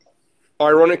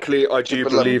Ironically, I do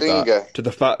Chupa la believe that pinga. to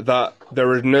the fact that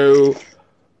there is no,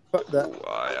 But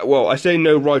that well, I say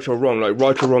no right or wrong. Like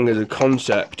right or wrong is a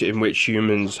concept in which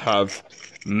humans have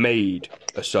made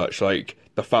as such. Like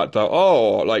the fact that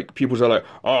like people are like,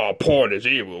 oh, porn is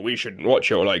evil. We shouldn't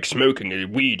watch it. Or like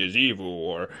smoking weed is evil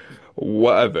or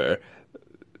whatever.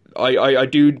 I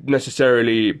do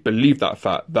necessarily believe that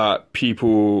fact that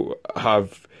people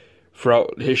have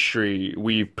throughout history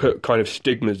we've put kind of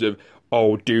stigmas of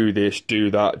do this,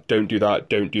 do that, don't do that,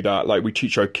 don't do that. Like we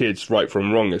teach our kids right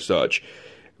from wrong as such.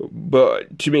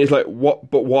 But to me it's like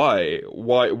what but why?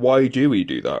 Why do we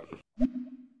do that?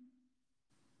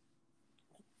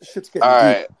 shit's All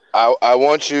getting deep. right. I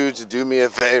want you to do me a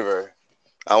favor.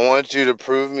 I want you to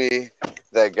prove me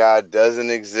that God doesn't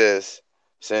exist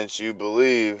since you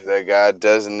believe that God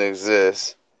doesn't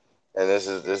exist. And this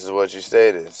is what you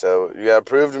stated. So you gotta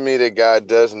prove to me that God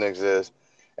doesn't exist.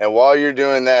 And while you're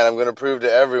doing that, I'm gonna prove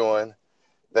to everyone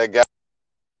that God.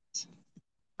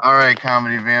 All right,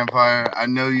 comedy vampire. I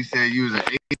know you said you was an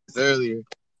atheist earlier.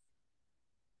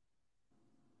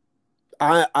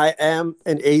 I am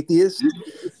an atheist.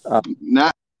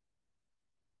 Not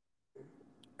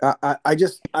I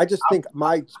just think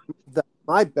my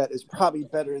bet is probably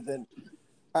better than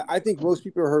I think most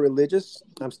people who are religious.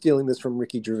 I'm stealing this from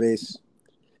Ricky Gervais.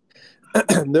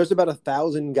 There's about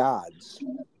 1,000 gods.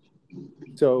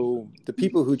 So the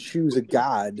people who choose a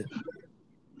god,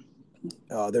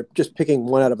 they're just picking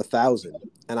one out of 1,000,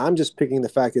 and I'm just picking the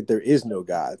fact that there is no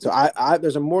God. So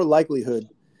there's a more likelihood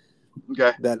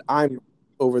okay. that I'm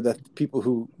over the people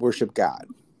who worship God.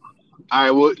 All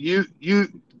right. Well, you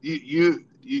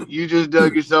just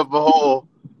dug yourself a hole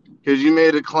because you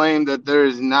made a claim that there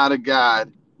is not a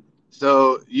God.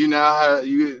 So you now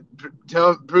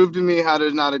have prove to me how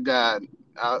there's not a God.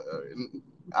 I,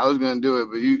 I was gonna do it,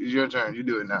 but it's your turn. You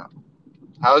do it now.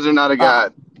 How is there not a Uh,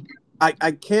 God?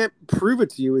 I can't prove it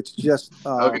to you. It's just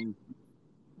Okay.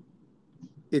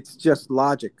 it's just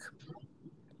logic.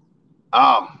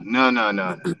 Oh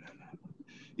no.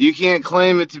 You can't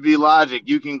claim it to be logic.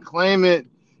 You can claim it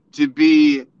to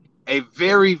be a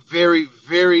very, very,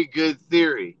 very good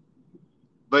theory,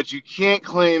 but you can't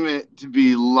claim it to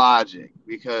be logic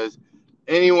because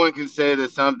anyone can say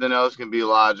that something else can be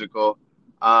logical.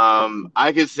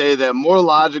 I could say that more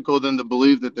logical than the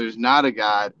belief that there's not a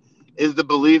God is the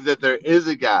belief that there is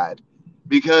a God,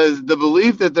 because the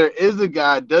belief that there is a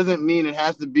God doesn't mean it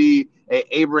has to be a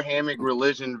Abrahamic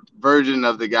religion version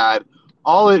of the God.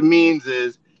 All it means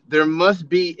is there must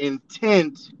be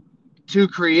intent to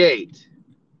create.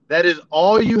 That is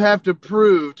all you have to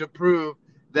prove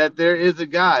that there is a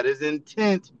God, is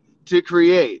intent to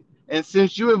create. And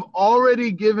since you have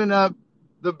already given up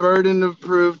the burden of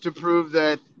proof to prove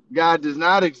that God does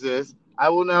not exist, I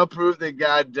will now prove that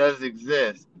God does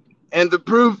exist. And the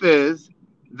proof is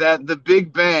that the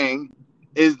Big Bang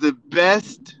is the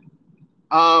best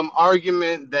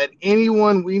argument that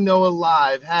anyone we know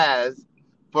alive has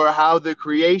for how the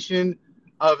creation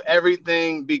of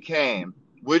everything became.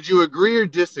 Would you agree or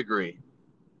disagree?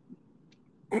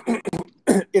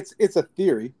 It's a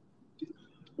theory.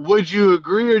 Would you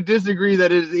agree or disagree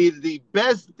that it is the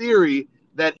best theory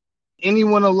that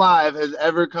anyone alive has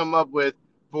ever come up with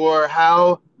for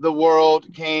how the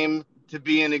world came to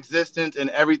be in existence and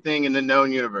everything in the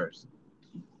known universe?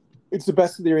 It's the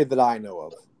best theory that I know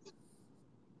of.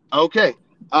 Okay.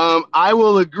 I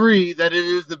will agree that it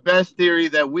is the best theory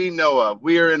that we know of.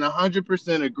 We are in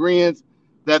 100% agreement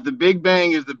that the Big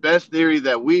Bang is the best theory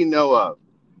that we know of.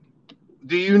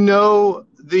 Do you know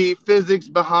the physics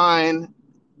behind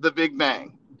the Big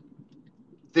Bang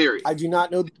theory? I do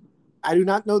not know. I do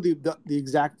not know the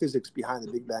exact physics behind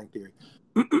the Big Bang theory.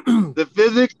 The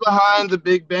physics behind the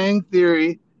Big Bang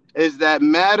theory is that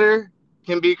matter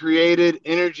can be created,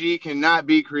 energy cannot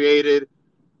be created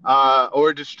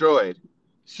or destroyed.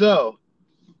 So,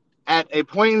 at a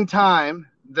point in time,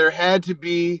 there had to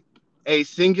be a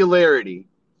singularity,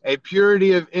 a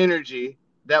purity of energy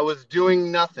that was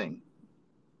doing nothing.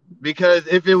 Because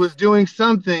if it was doing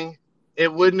something,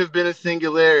 it wouldn't have been a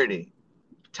singularity.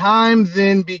 Time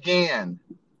then began.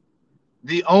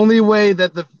 The only way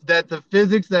that the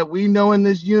physics that we know in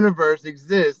this universe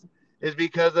exists is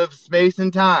because of space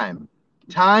and time.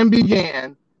 Time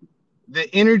began,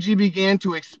 the energy began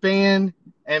to expand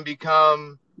and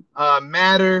become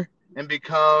matter and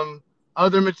become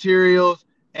other materials,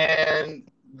 and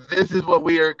this is what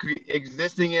we are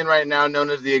existing in right now, known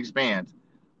as the expanse.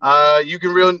 You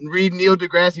can read Neil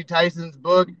deGrasse Tyson's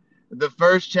book. The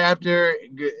first chapter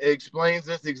explains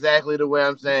this exactly the way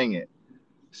I'm saying it.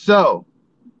 So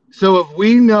if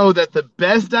we know that the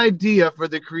best idea for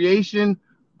the creation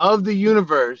of the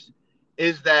universe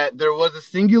is that there was a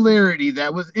singularity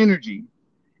that was energy,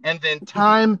 and then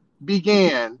time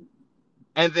began,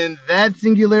 and then that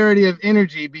singularity of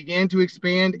energy began to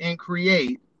expand and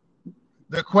create.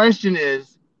 The question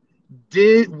is,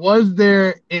 was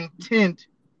there intent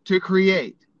to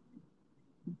create?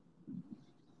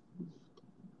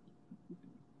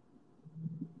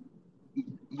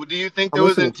 Do you think there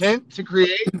was intent to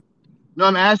create? No,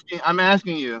 I'm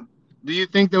asking you. Do you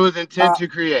think there was intent to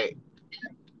create?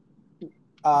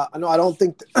 No, I don't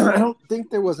think I don't think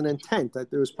there was an intent. That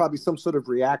there was probably some sort of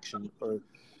reaction. Or,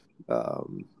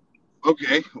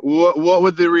 okay, what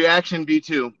would the reaction be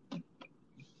to?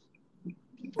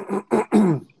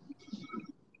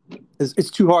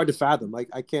 It's too hard to fathom.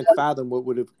 I can't fathom what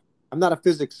would have. I'm not a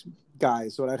physics guy,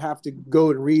 so I'd have to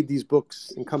go and read these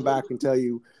books and come back and tell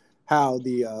you how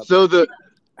the. So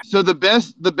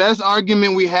the best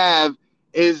argument we have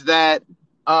is that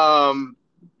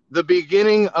the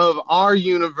beginning of our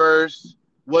universe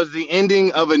was the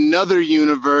ending of another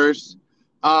universe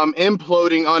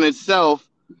imploding on itself,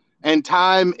 and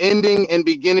time ending and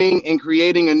beginning and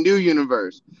creating a new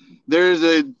universe. There's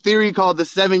a theory called the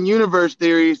 7 universe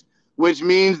theories, which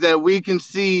means that we can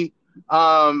see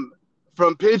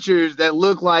from pictures that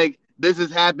look like this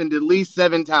has happened at least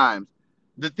 7 times.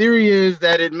 The theory is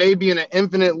that it may be in an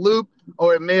infinite loop,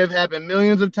 or it may have happened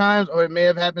millions of times, or it may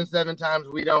have happened 7 times.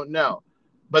 We don't know.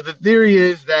 But the theory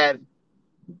is that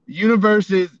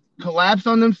universes collapse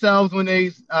on themselves when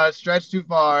they stretch too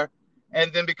far,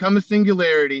 and then become a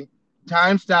singularity.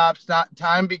 Time stops,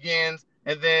 time begins,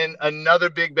 and then another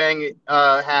Big Bang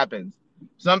happens.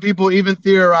 Some people even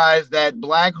theorize that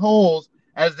black holes,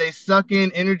 as they suck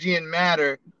in energy and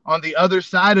matter, on the other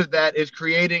side of that is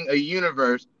creating a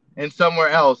universe and somewhere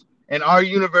else. And our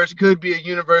universe could be a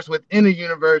universe within a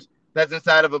universe that's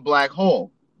inside of a black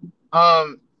hole.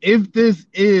 If this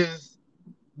is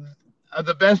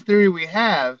the best theory we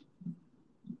have,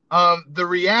 the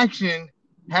reaction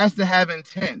has to have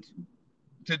intent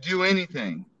to do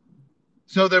anything.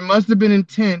 So there must have been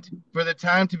intent for the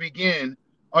time to begin,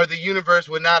 or the universe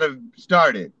would not have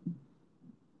started.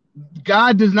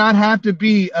 God does not have to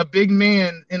be a big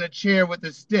man in a chair with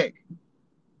a stick.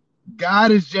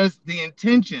 God is just the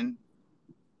intention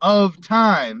of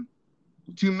time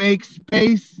to make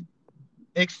space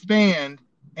expand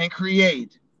and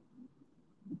create.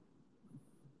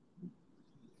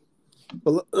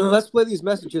 Well, let's play these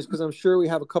messages, because I'm sure we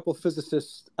have a couple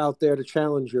physicists out there to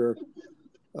challenge your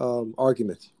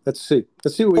argument. Let's see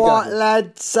what we got. Right,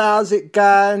 lads, how's it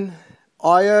going?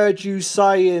 I heard you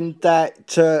saying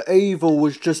that evil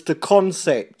was just a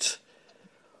concept.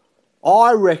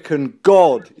 I reckon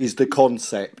God is the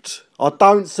concept. I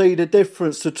don't see the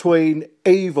difference between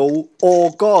evil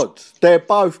or God. They're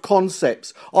both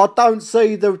concepts. I don't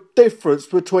see the difference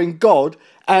between God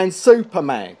and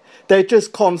Superman. They're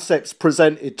just concepts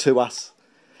presented to us.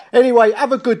 Anyway,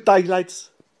 have a good day, lads.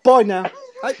 Bye now.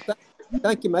 Hey,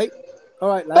 thank you, mate. All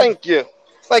right, lads.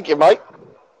 Thank you, Mike.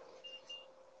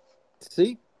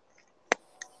 See?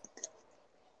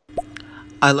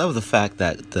 I love the fact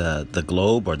that the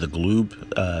Globe or the Gloob,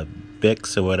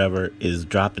 Bix or whatever, is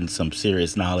dropping some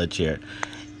serious knowledge here.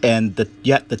 And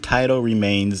yet the title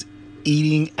remains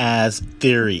Eating Ass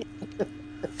Theory.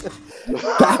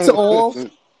 That's all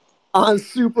on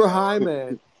Super High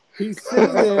Man. He's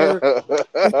sitting there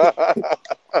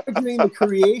arguing the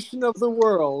creation of the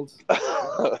world,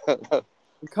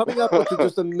 coming up with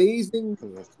just amazing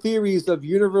theories of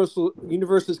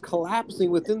universes collapsing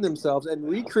within themselves and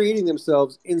recreating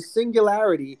themselves in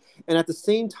singularity. And at the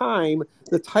same time,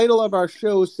 the title of our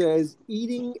show says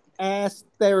Eating Ass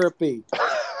Therapy.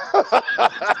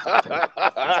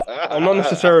 I'm not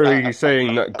necessarily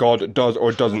saying that God does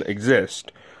or doesn't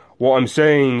exist. What I'm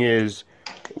saying is,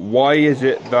 why is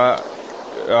it that,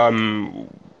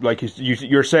 like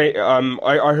you're saying,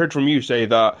 I heard from you say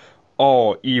that,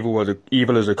 oh, evil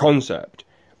is a concept.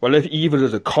 Well, if evil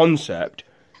is a concept,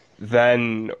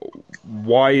 then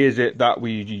why is it that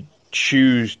we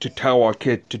choose to tell our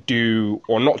kid to do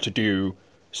or not to do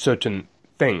certain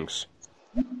things?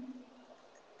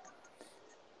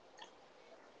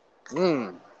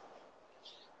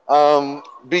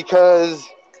 Because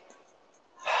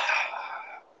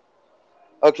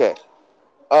okay,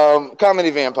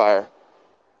 Comedy Vampire.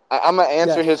 I'm gonna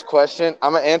answer his question.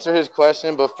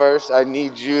 But first, I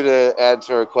need you to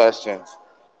answer a question.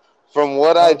 From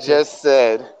what I just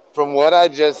said,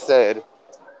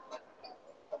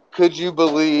 could you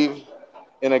believe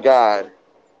in a God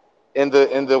in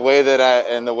the way that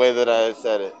I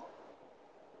said it?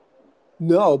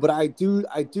 No, but I do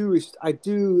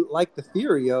like the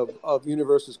theory of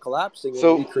universes collapsing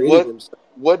and recreating themselves.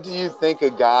 what do you think a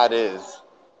God is?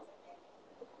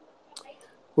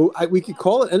 Well, we could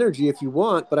call it energy if you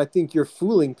want, but I think you're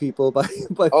fooling people by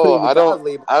Oh, putting the God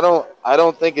label. I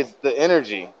don't think it's the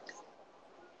energy.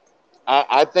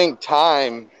 I think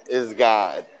time is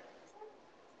God.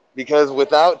 Because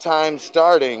without time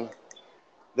starting,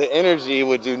 the energy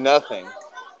would do nothing.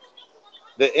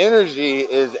 The energy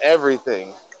is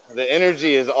everything. The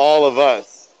energy is all of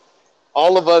us.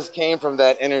 All of us came from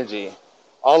that energy.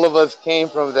 All of us came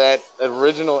from that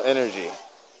original energy.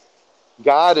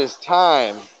 God is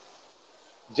time,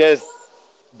 just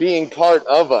being part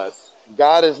of us.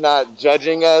 God is not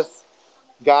judging us.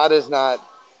 God is not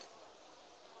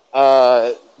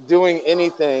doing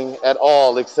anything at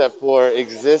all except for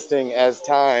existing as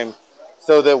time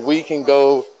so that we can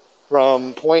go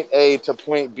from point A to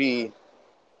point B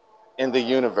in the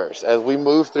universe. As we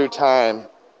move through time,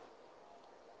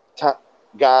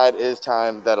 God is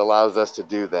time that allows us to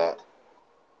do that.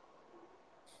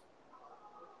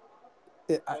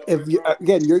 If you,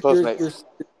 again, Postmates.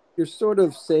 you're sort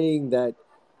of saying that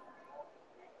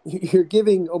you're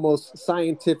giving almost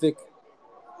scientific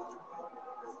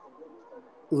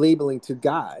labeling to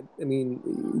God. I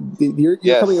mean, you're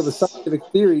coming up with Yes. scientific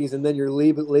theories, and then you're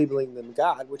labeling them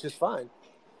God, which is fine.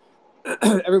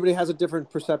 Everybody has a different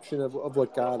perception of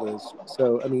what God is.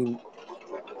 So, I mean,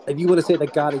 if you want to say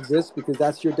that God exists because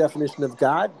that's your definition of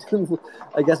God,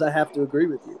 I guess I have to agree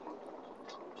with you.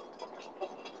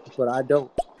 But I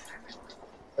don't.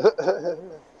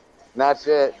 Not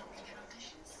yet.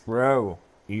 Bro,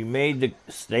 you made the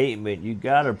statement. You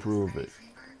gotta prove it.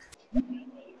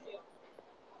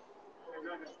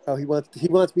 Oh, he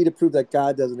wants me to prove that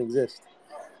God doesn't exist.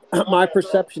 my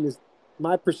perception is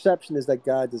that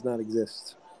God does not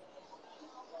exist.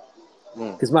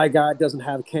 Because my God doesn't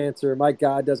have cancer. My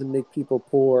God doesn't make people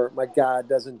poor. My God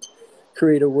doesn't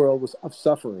create a world of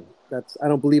suffering. I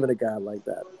don't believe in a God like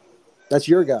that. That's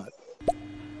your God.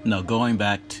 No, going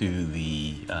back to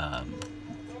the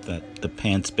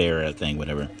pants bearer thing,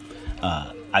 whatever.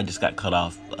 I just got cut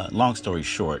off. Long story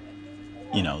short,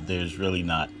 there's really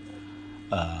not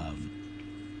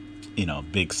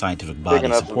big scientific Picking body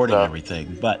up some supporting stuff.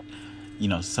 everything, but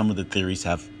some of the theories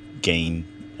have gained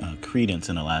credence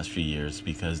in the last few years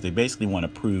because they basically want to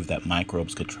prove that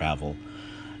microbes could travel,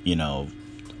 you know,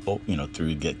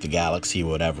 through the galaxy or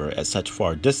whatever at such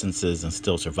far distances and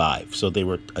still survive. So they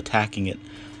were attacking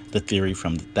the theory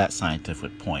from that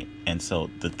scientific point, and so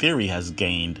the theory has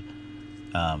gained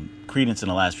credence in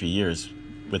the last few years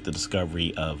with the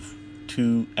discovery of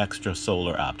two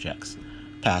extrasolar objects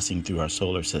passing through our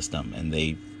solar system, and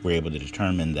they were able to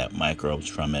determine that microbes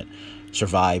from it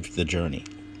survived the journey.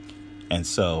 And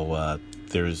so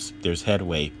there's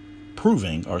headway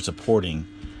proving or supporting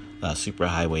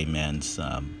superhighwayman's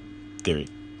theory.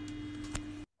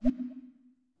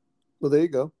 Well, there you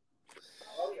go.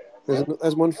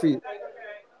 There's one for you.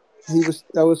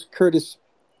 That was Curtis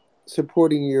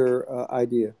supporting your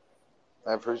idea.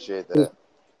 I appreciate that.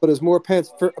 But it was more but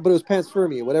it was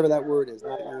panspermia, whatever that word is,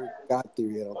 not your God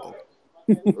theory. I don't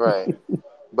think. Right.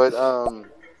 But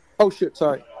Oh shit!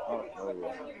 Sorry.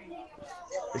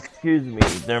 Excuse me.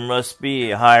 There must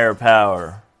be a higher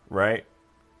power, right?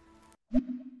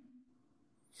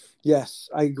 Yes,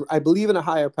 I believe in a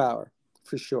higher power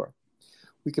for sure.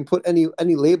 We can put any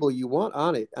label you want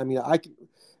on it. I mean,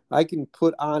 I can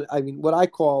put on. I mean, what I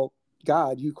call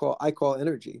God, I call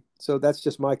energy. So that's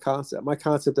just my concept. My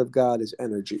concept of God is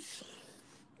energy.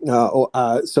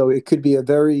 So it could be a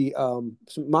very so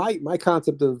my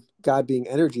concept of God being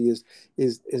energy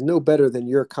is no better than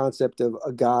your concept of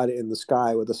a God in the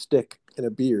sky with a stick and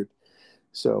a beard.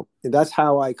 So and that's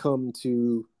how I come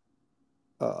to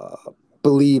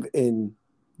believe in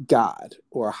God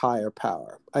or a higher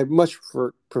power. I much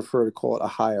prefer to call it a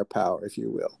higher power, if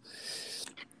you will.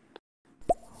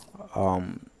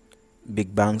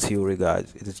 Big Bang theory,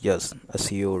 guys, it is just a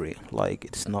theory. Like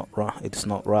it's not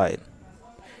right.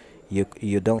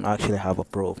 You don't actually have a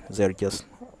proof. They're just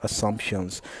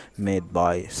assumptions made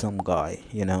by some guy.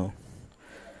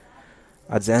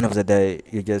 At the end of the day,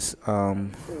 you just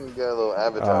you got a little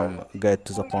avatar. get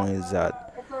to the point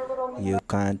that you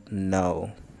can't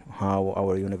know how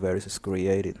our universe is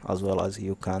created, as well as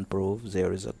you can't prove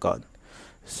there is a God.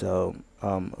 So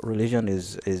religion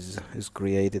is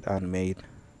created and made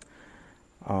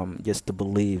just to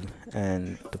believe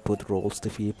and to put rules to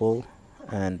people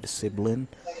and discipline,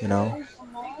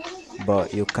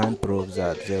 but you can't prove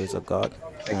that there is a God,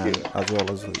 Thank you. and as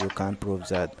well as you can't prove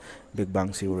that Big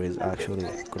Bang theory is actually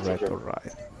correct or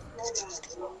right.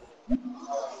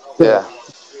 Yeah.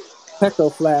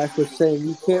 Peco Flash was saying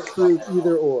you can't prove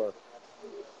either or.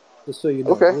 Just so you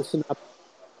know, Okay. listen up.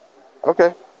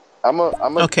 Okay. I'm a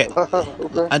Okay,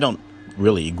 okay. I don't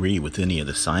really agree with any of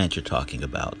the science you're talking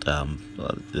about,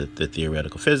 the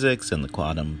theoretical physics and the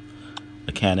quantum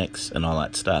mechanics and all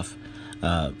that stuff.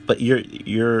 But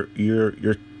you're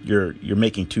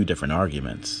making two different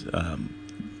arguments.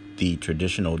 The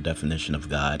traditional definition of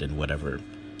God and whatever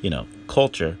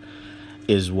culture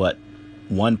is what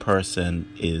one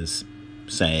person is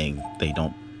saying they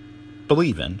don't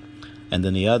believe in, and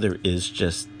then the other is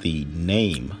just the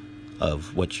name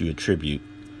of what you attribute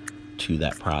to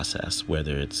that process,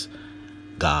 whether it's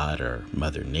God or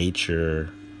Mother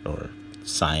Nature or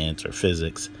science or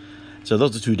physics. So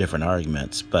those are two different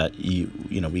arguments, but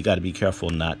we got to be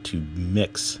careful not to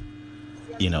mix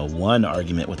one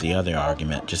argument with the other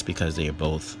argument just because they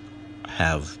both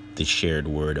have the shared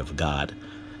word of God.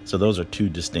 So those are two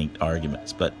distinct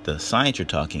arguments. But the science you're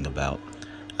talking about,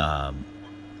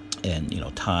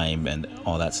 and time and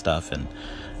all that stuff, and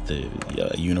the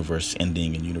universe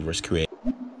ending and universe creation.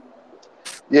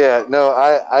 Yeah, no,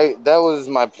 I that was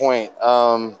my point.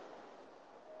 A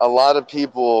lot of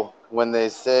people, when they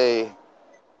say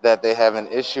that they have an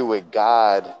issue with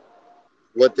God,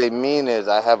 what they mean is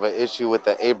I have an issue with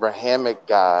the Abrahamic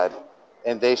God,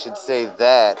 and they should say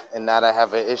that and not I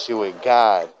have an issue with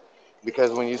God.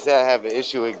 Because when you say I have an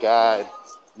issue with God,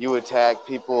 you attack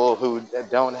people who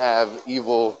don't have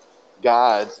evil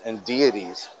gods and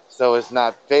deities. So it's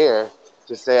not fair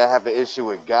to say I have an issue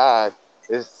with God.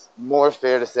 It's more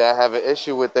fair to say I have an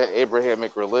issue with the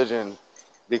Abrahamic religion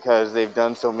because they've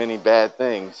done so many bad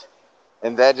things.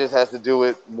 And that just has to do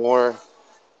with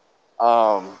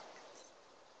um,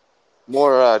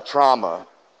 more trauma.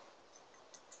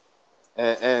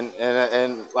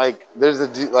 And like there's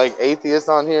like atheists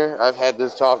on here. I've had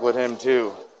this talk with him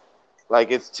too. Like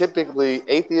it's typically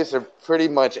atheists are pretty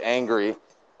much angry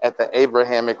at the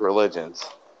Abrahamic religions.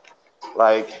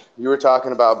 Like you were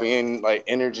talking about being like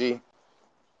energy.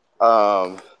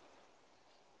 Um,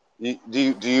 do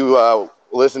you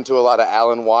listen to a lot of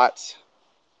Alan Watts?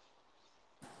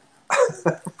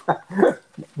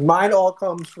 Mine all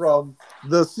comes from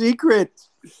The Secret,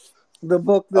 the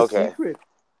book The Okay, Secret.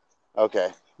 okay,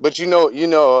 but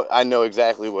I know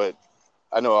exactly what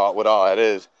all that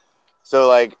is. So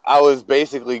like I was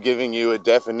basically giving you a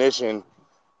definition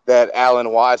that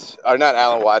Alan Watts, or not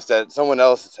Alan Watts, that someone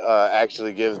else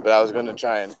actually gives, but I was going to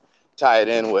try and tie it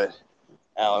in with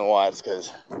Alan Watts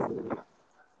because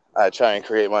I try and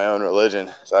create my own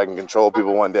religion so I can control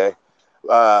people one day.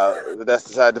 But that's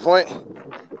beside the point.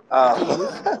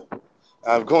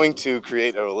 I'm going to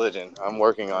create a religion. I'm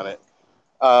working on it.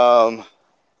 Um,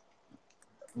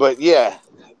 but yeah,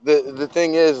 the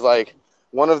thing is, like,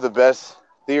 one of the best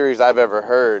theories I've ever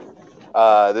heard,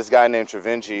 this guy named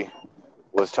Travinci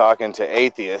was talking to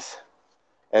atheists,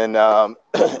 and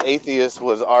atheist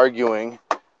was arguing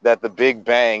that the Big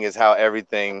Bang is how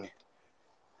everything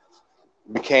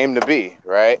became to be,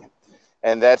 right?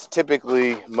 And that's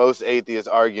typically most atheists'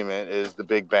 argument is the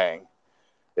Big Bang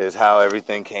is how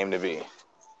everything came to be.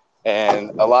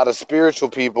 And a lot of spiritual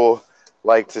people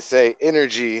like to say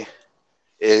energy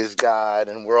is God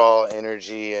and we're all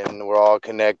energy and we're all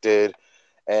connected.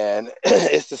 And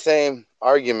it's the same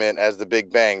argument as the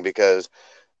Big Bang because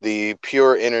the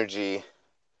pure energy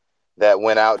that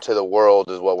went out to the world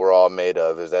is what we're all made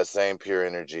of, is that same pure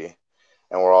energy.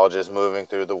 And we're all just moving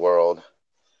through the world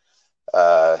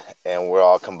and we're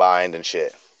all combined and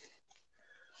shit.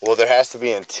 Well, there has to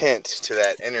be intent to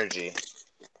that energy.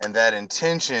 And that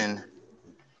intention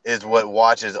is what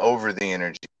watches over the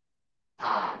energy.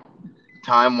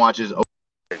 Time watches over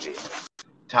energy.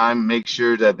 Time makes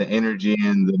sure that the energy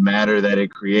and the matter that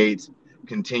it creates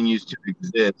continues to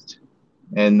exist.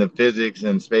 And the physics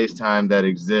and space-time that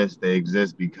exist, they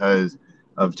exist because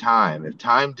of time. If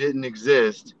time didn't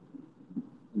exist,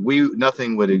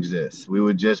 nothing would exist. We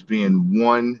would just be in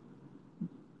one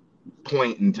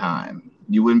point in time.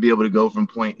 You wouldn't be able to go from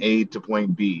point A to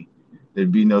point B.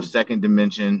 There'd be no second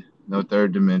dimension, no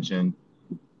third dimension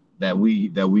that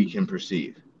we can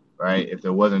perceive, right? If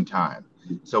there wasn't time.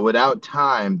 So without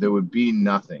time, there would be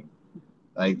nothing.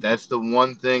 Like that's the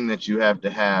one thing that you have to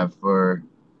have for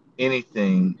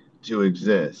anything to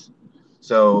exist.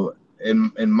 So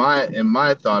in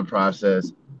my thought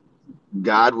process,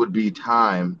 God would be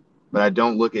time, but I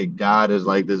don't look at God as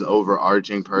like this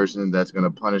overarching person that's going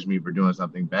to punish me for doing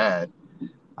something bad.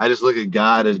 I just look at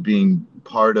God as being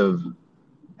part of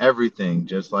everything,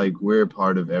 just like we're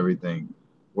part of everything.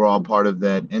 We're all part of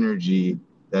that energy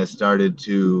that started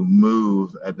to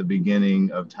move at the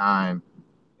beginning of time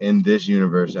in this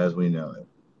universe as we know it.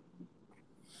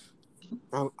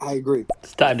 I agree.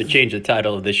 It's time to change the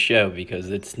title of this show because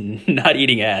it's not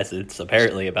eating ass. It's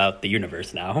apparently about the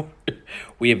universe now.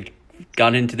 We have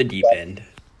gone into the deep end.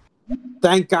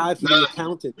 Thank God for the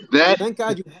accountant. That Thank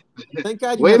God you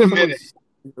wait have a someone minute.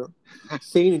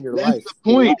 sane in your That's life. the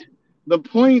point. The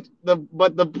point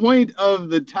of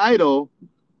the title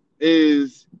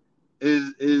is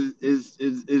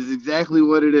exactly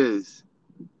what it is.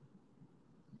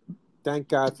 Thank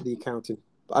God for the accountant.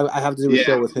 I have to do a Yeah.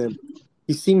 show with him.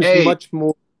 He seems Hey. much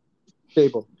more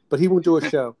stable, but he won't do a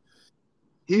show.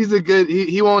 He's a good.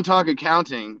 He won't talk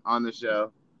accounting on the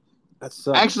show. That's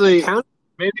Actually,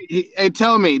 maybe. Hey,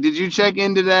 tell me, did you check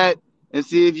into that and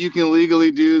see if you can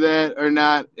legally do that or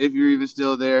not? If you're even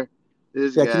still there,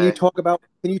 this guy. Can you talk about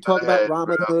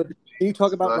Robinhood? Bro. Can you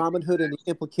talk about Fuck. Robinhood and the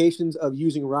implications of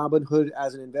using Robinhood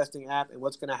as an investing app and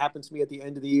what's going to happen to me at the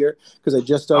end of the year? Because I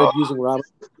just started using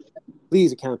Robinhood.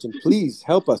 Please, accountant, please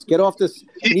help us. Get off this.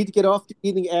 We need to get off the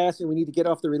eating ass, and we need to get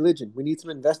off the religion. We need some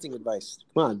investing advice.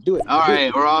 Come on, do it. All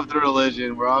right, we're off the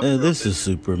religion. We're off. This is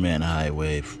Superman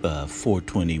Highway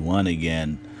 421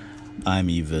 again. I'm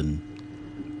even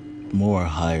more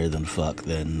higher than fuck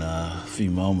than a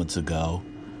few moments ago.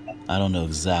 I don't know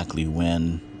exactly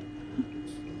when,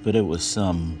 but it was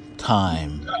some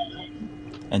time.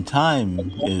 And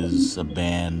Time is a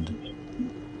band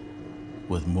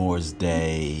with Moore's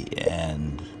Day,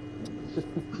 and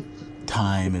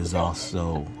time is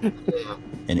also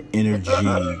an energy.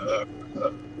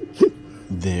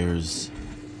 There's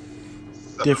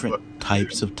different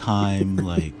types of time,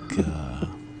 like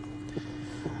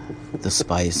the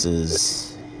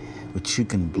spices, which you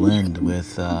can blend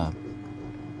with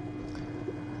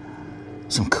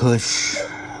some Kush,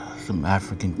 some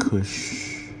African Kush.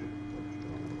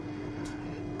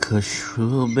 Kush,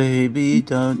 oh baby,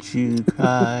 don't you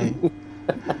cry.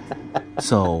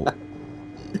 So,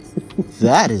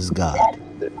 that is God.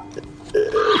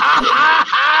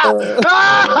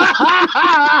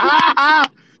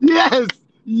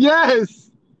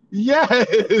 Yes.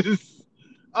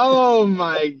 Oh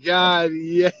my God,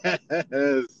 yes.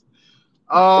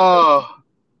 Oh,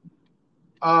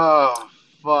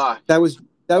 fuck. That was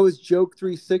Joke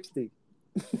 360.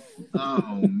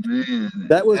 Oh man.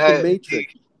 That was the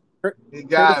Matrix.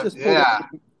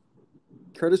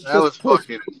 Curtis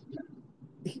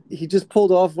he just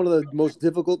pulled off one of the most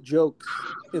difficult jokes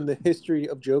in the history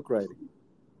of joke writing.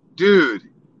 Dude,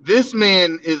 this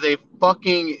man is a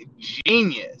fucking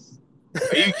genius.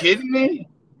 Are you kidding me?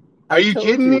 Are you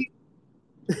kidding me?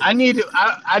 I need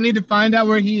to find out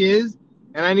where he is,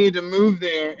 and I need to move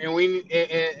there, and we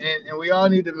all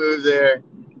need to move there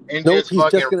and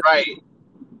write.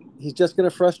 He's just gonna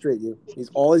frustrate you.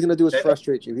 All he's gonna do is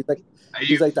frustrate you. He's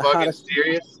like the hottest.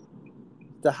 Serious?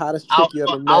 The hottest chick you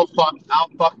ever met. I'll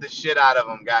fuck the shit out of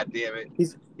him. God damn it.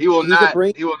 He will not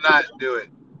do it.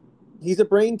 He's a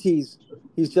brain tease.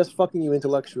 He's just fucking you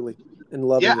intellectually and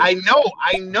loving. Yeah, I know.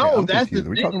 Okay, that's confused.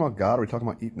 Are we talking about God or are we talking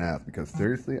about eating ass? Because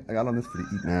seriously, I got on this for the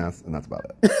eating ass, and that's about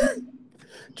it.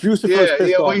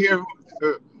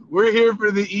 We're here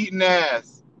for the eating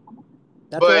ass.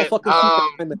 That's all fucking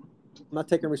I'm not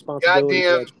taking responsibility.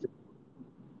 Goddamn,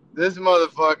 this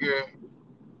motherfucker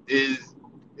is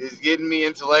getting me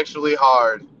intellectually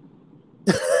hard.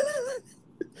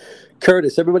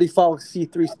 Curtis, everybody follow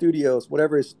C3 Studios,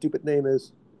 whatever his stupid name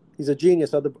is. He's a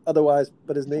genius otherwise,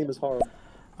 but his name is horrible.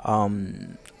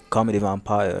 Comedy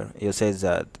Vampire, you say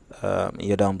that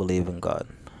you don't believe in God.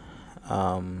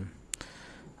 I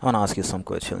want to ask you some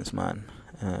questions, man.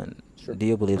 Sure. Do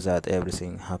you believe that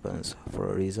everything happens for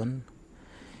a reason?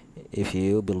 If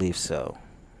you believe so,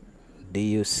 do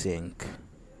you think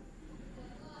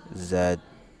that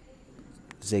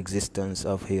the existence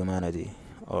of humanity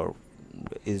or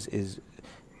is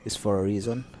for a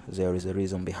reason? There is a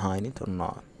reason behind it or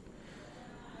not?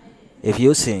 If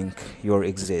you think you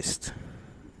exist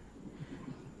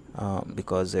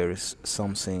because there is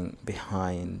something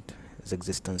behind the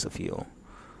existence of you,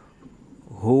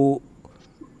 who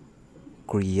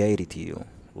created you?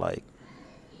 Like,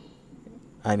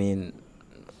 I mean,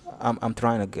 I'm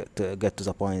trying to get to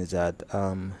the point that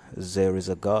there is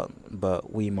a God,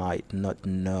 but we might not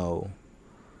know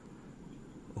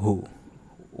who.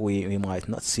 We might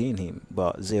not see him,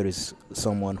 but there is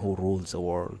someone who rules the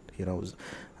world. You know,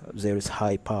 there is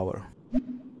high power.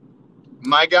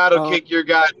 My God will kick your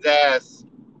God's ass.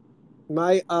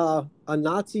 A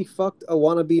Nazi fucked a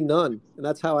wannabe nun, and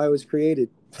that's how I was created.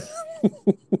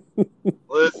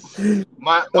 Listen,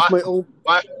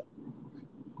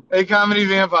 hey, Comedy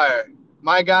Vampire,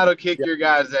 my God will kick your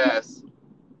God's ass.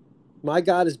 My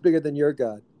God is bigger than your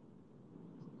God.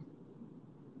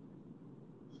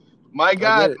 My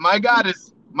God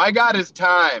My God is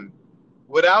time.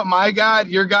 Without my God,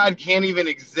 your God can't even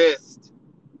exist.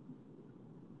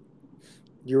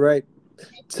 You're right.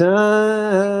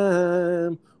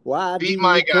 Time. Why Beat do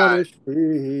my you God. punish me?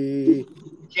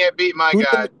 You can't beat my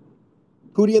Hootie God.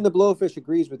 and the Blowfish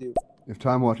agrees with you. If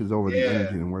time watches over the Yeah.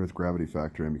 energy, then where does gravity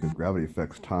factor in? Because gravity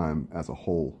affects time as a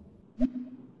whole.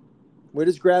 Where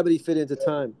does gravity fit into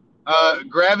time?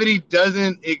 Gravity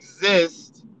doesn't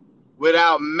exist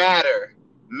without matter.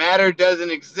 Matter doesn't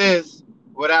exist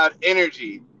without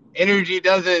energy. Energy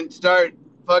doesn't start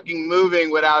fucking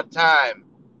moving without time.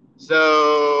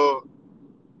 So,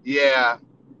 yeah.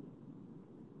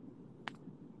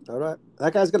 All right.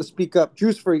 That guy's got to speak up.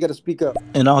 Juicefer, you got to speak up.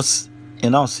 In all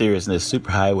seriousness,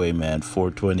 Superhighwayman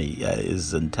 420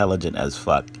 is intelligent as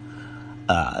fuck.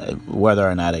 Whether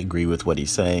or not I agree with what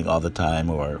he's saying all the time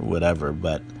or whatever,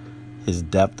 but his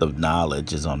depth of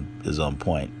knowledge is on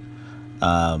point.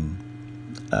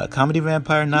 Comedy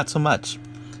Vampire, not so much.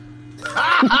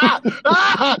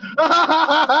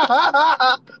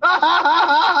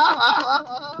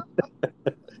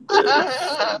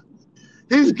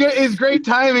 He's great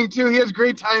timing too. He has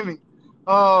great timing.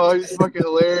 Oh, he's fucking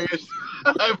hilarious.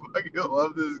 I fucking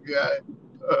love this guy.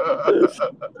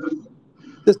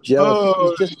 Just jealous.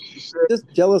 Oh, He's just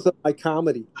jealous of my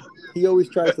comedy. He always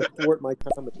tries to thwart my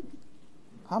comedy.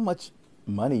 How much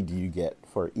money do you get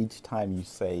for each time you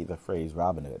say the phrase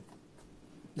Robin Hood?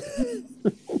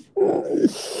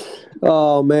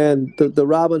 Oh man, the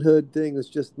Robin Hood thing is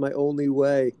just my only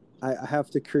way. I have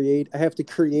to create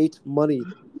money,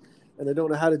 and I don't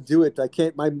know how to do it. I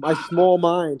can't. My small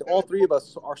mind. All three of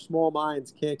us, our small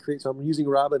minds, can't create. So I'm using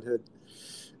Robin Hood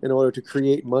in order to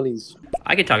create monies.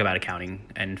 I could talk about accounting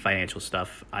and financial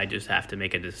stuff. I just have to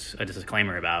make a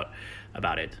disclaimer about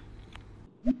it.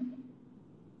 Yeah,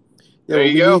 There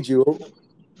you we go. need you.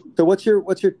 So what's your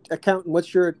account and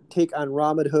what's your take on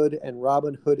Robin Hood and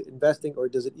Robin Hood investing, or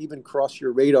does it even cross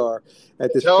your radar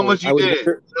at this Tell him point? what you did.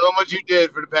 Tell him what you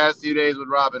did for the past few days with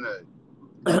Robinhood.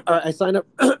 All right, I signed up.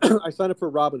 I signed up for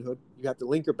Robinhood. You have to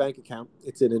link your bank account.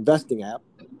 It's an investing app,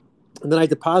 and then I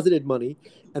deposited money,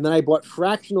 and then I bought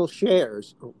fractional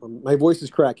shares. My voice is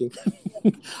cracking.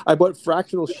 I bought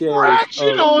fractional shares.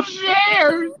 Fractional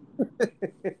shares.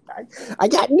 I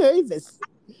got nervous.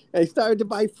 I started to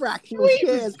buy fractional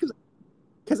shares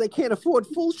because I can't afford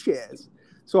full shares.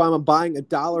 So I'm buying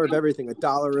 $1 of everything: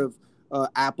 $1 of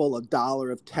Apple,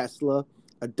 $1 of Tesla,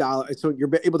 $1. So you're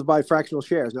able to buy fractional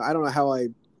shares. Now I don't know how I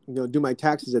do my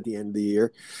taxes at the end of the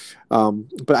year,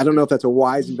 but I don't know if that's a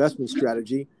wise investment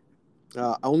strategy.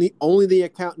 Only the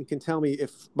accountant can tell me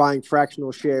if buying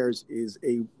fractional shares is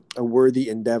a worthy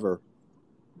endeavor.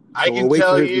 I can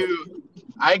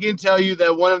tell you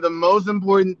that one of the most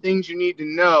important things you need to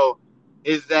know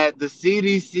is that the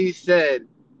CDC said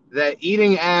that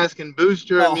eating ass can boost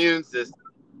your immune system,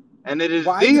 and it is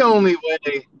the only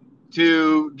way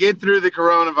to get through the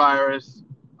coronavirus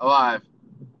alive.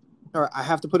 All right, I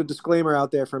have to put a disclaimer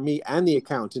out there for me and the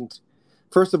accountant.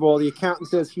 First of all, the accountant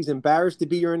says he's embarrassed to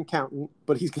be your accountant,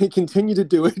 but he's going to continue to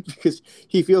do it because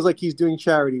he feels like he's doing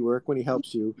charity work when he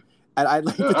helps you. And I'd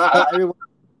like to tell everyone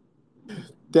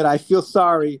that I feel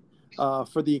sorry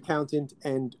for the accountant,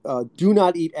 and do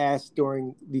not eat ass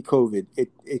during the COVID.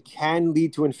 It can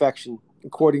lead to infection,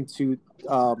 according to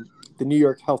the New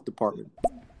York Health Department.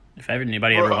 If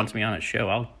anybody ever wants me on a show,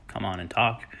 I'll come on and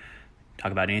talk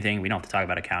about anything. We don't have to talk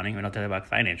about accounting. We don't have to talk about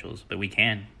financials, but we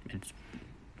can.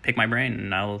 Pick my brain,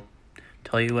 and I'll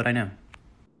tell you what I know.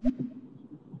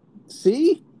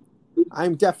 See?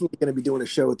 I'm definitely going to be doing a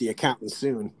show with the accountant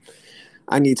soon.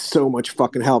 I need so much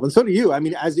fucking help. And so do you. I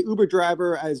mean, as the Uber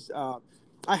driver,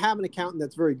 I have an accountant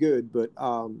that's very good, but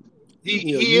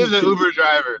he is an Uber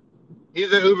driver.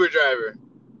 He's an Uber driver.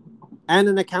 And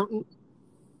an accountant?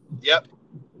 Yep.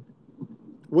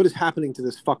 What is happening to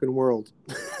this fucking world?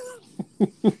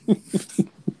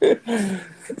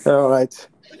 All right.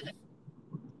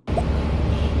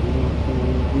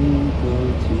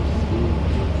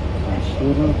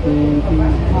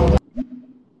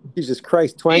 Jesus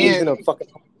Christ, Twangy's gonna fucking.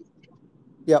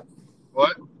 Yep.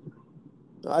 What?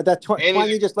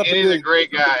 Twangy just left. He's a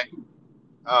great guy.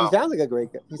 Oh. He sounds like a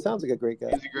great guy. He's a great guy.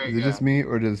 He's a great Is it just me,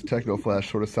 or does Techno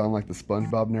Flash sort of sound like the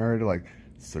SpongeBob narrator, like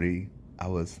 3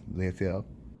 hours later?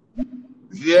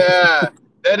 Yeah,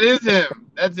 that is him.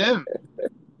 That's him.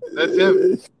 That's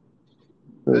him.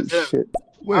 That's him. Shit.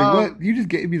 Wait, what? You just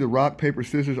gave me the rock, paper,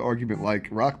 scissors argument, like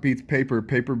rock beats paper,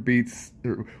 paper beats...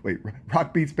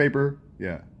 rock beats paper?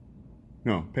 Yeah.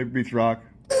 No, paper beats rock.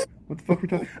 What the fuck are we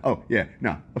talking... Oh, yeah,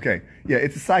 no, okay. Yeah,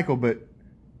 it's a cycle, but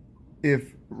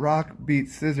if rock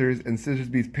beats scissors and scissors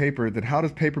beats paper, then how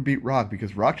does paper beat rock?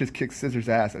 Because rock just kicks scissors'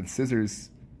 ass and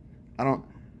scissors I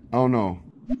don't know.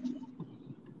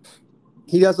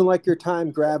 He doesn't like your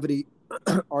time gravity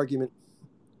argument.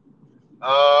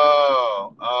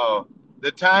 Oh,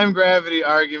 the time gravity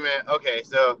argument. Okay,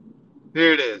 so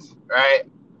here it is, right?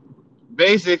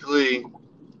 Basically,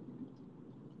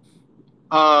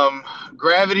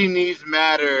 gravity needs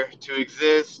matter to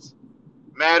exist.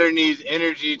 Matter needs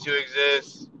energy to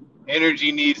exist.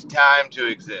 Energy needs time to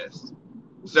exist.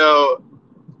 So,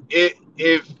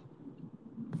 if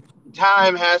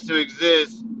time has to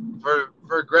exist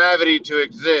for gravity to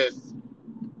exist,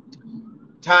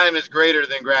 time is greater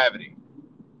than gravity.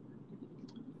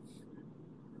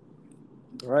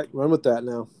 All right, run with that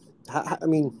now. I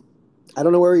mean, I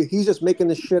don't know where he's just making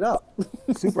this shit up.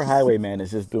 Superhighwayman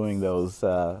is just doing those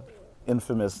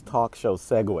infamous talk show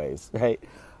segues, right?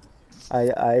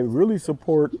 I really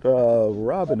support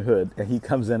Robinhood, and he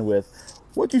comes in with,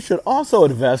 what you should also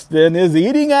invest in is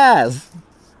eating ass.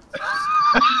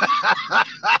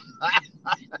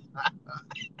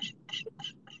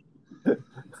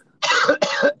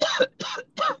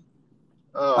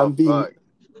 Oh, fuck.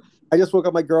 I just woke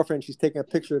up my girlfriend. She's taking a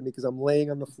picture of me because I'm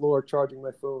laying on the floor charging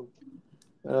my phone.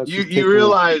 You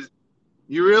realize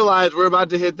we're about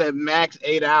to hit that max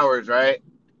 8 hours, right?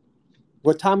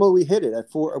 What time will we hit it? At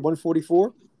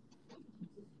 1:44?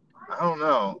 I don't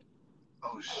know.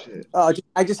 Oh shit.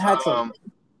 I just had some.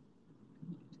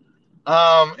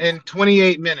 In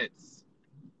 28 minutes.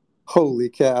 Holy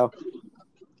cow.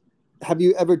 Have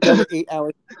you ever done 8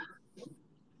 hours?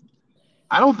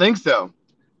 I don't think so.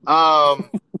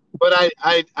 But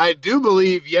I do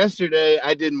believe yesterday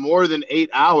I did more than 8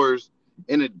 hours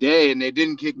in a day and they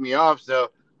didn't kick me off. So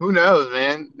who knows,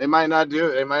 man? They might not do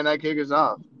it. They might not kick us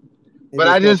off. But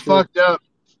I just fucked up.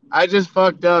 I just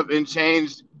fucked up and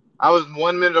changed. I was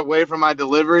 1 minute away from my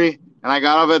delivery and I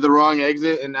got off at the wrong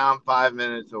exit and now I'm 5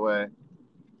 minutes away.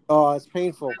 Oh, it's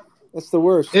painful. That's the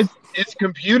worst. It's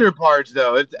computer parts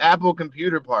though. It's Apple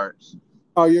computer parts.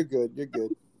 Oh, you're good. You're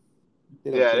good.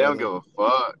 They don't give a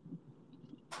fuck.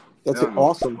 That's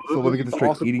awesome. So let me get this straight.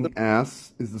 Awesome. Eating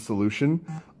ass is the solution.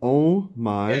 Oh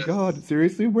my God.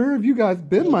 Seriously, where have you guys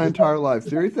been my entire life?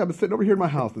 Seriously, I've been sitting over here in my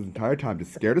house this entire time,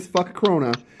 just scared as fuck of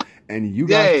Corona. And you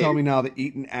guys tell me now that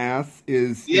eating ass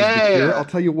is the cure? I'll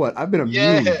tell you what, I've been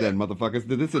immune then, motherfuckers,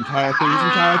 to this entire thing. This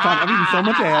entire time, I've eaten so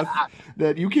much ass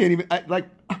that you can't even,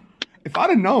 if I'd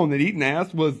have known that eating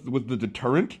ass was the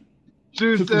deterrent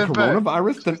to the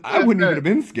coronavirus, then I wouldn't even have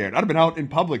been scared. I'd have been out in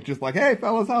public just like, hey,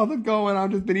 fellas, how's it going? I've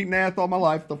just been eating ass all my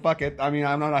life, so fuck it. I mean,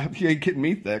 you ain't getting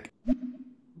me sick.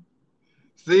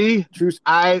 See?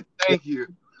 I thank you.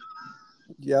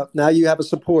 Yep. Now you have a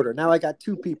supporter. Now I got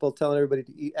 2 people telling everybody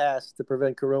to eat ass to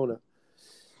prevent corona.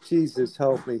 Jesus,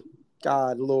 help me.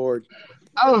 God, Lord.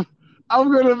 I'm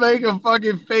going to make a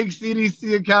fucking fake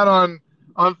CDC account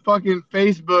on fucking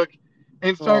Facebook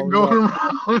and start going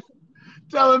around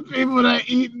telling people that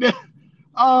eating it.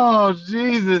 Oh,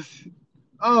 Jesus.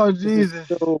 Oh,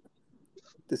 Jesus.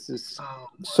 This is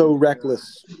so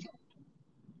reckless.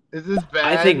 Is this bad?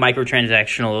 I think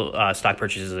microtransactional stock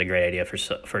purchase is a great idea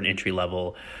for an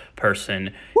entry-level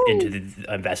person into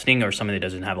the investing or someone that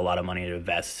doesn't have a lot of money to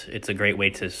invest. It's a great way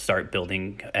to start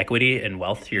building equity and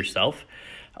wealth to yourself.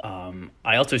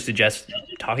 I also suggest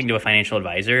talking to a financial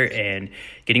advisor and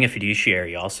getting a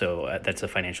fiduciary also that's a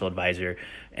financial advisor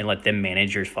and let them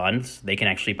manage your funds. They can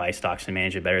actually buy stocks and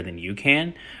manage it better than you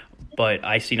can. But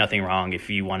I see nothing wrong if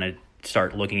you want to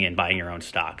start looking and buying your own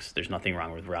stocks. There's nothing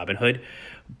wrong with Robinhood.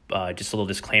 Just a little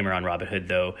disclaimer on Robinhood,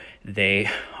 though. They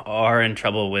are in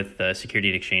trouble with the Security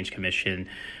and Exchange Commission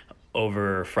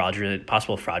over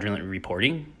possible fraudulent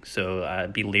reporting. So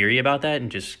be leery about that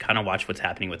and just kind of watch what's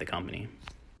happening with the company.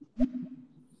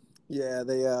 Yeah,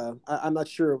 I'm not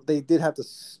sure. They did have to.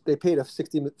 They paid a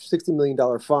 $60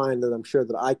 million fine that I'm sure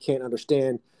that I can't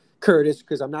understand, Curtis,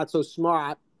 because I'm not so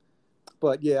smart.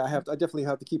 But yeah, I definitely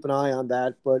have to keep an eye on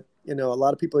that. But a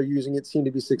lot of people are using it, seem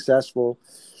to be successful.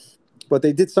 But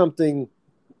they did something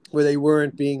where they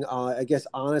weren't being, I guess,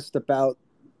 honest about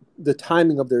the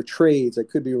timing of their trades. I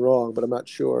could be wrong, but I'm not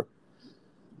sure.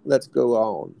 Let's go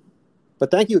on. But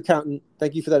thank you, accountant.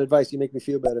 Thank you for that advice. You make me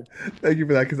feel better. Thank you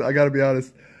for that, because I got to be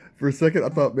honest. For a second, I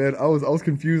thought, man, I was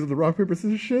confused with the rock paper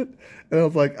scissors shit, and I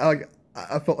was like,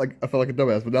 I felt like a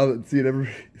dumbass. But now that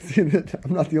seeing it,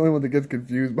 I'm not the only one that gets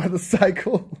confused by the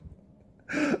cycle.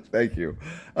 Thank you.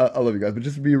 I love you guys. But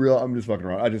just to be real, I'm just fucking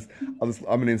around.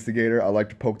 I'm an instigator. I like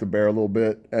to poke the bear a little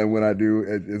bit, and when I do,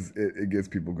 it gets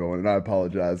people going. And I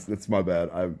apologize. It's my bad.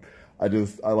 I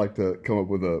like to come up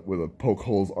with a poke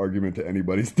holes argument to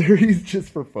anybody's theories just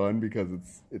for fun because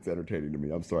it's entertaining to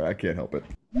me. I'm sorry, I can't help it.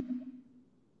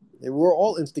 We're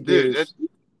all instigators.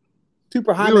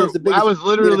 Superhighway's the biggest. I was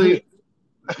literally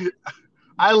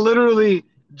I literally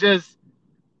just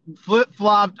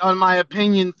flip-flopped on my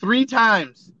opinion 3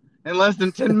 times in less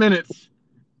than 10 minutes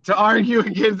to argue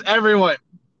against everyone.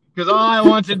 Because all I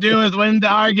want to do is win the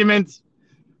argument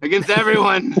against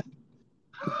everyone.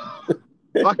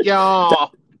 Fuck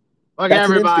y'all. Fuck That's an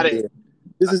everybody. instigator.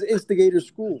 This is instigator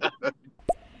school.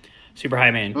 Super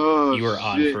High Man, Oh, you were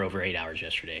on shit. for over 8 hours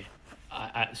yesterday.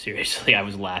 Seriously, I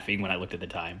was laughing when I looked at the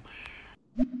time.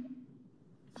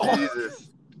 Jesus.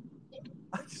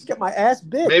 I just got my ass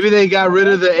bit. Maybe they got rid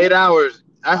of the 8 hours.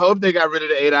 I hope they got rid of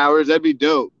the 8 hours. That'd be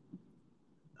dope.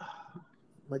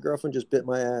 My girlfriend just bit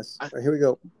my ass. All right, here we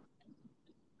go.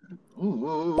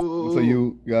 Ooh. So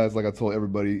you guys, like I told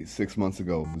everybody 6 months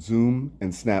ago, Zoom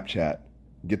and Snapchat,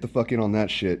 get the fuck in on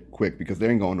that shit quick because they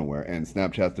ain't going nowhere. And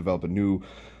Snapchat's developed a new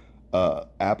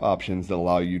app options that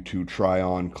allow you to try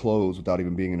on clothes without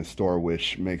even being in a store,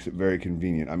 which makes it very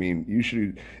convenient. I mean,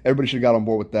 everybody should have got on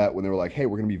board with that when they were like, hey,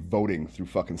 we're gonna be voting through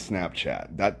fucking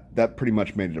Snapchat. That pretty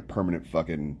much made it a permanent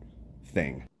fucking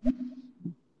thing.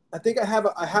 I think I have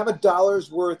a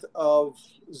dollar's worth of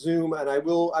Zoom, and I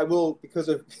will because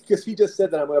he just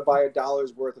said that I'm going to buy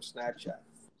 $1 worth of Snapchat.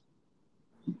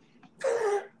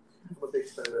 I'm a big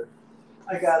spender.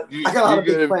 I got a lot of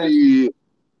big plans.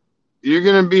 You're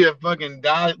gonna be a fucking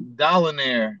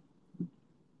dollionaire.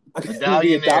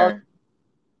 Medallionaire.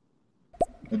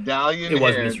 It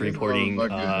was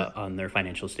misreporting on their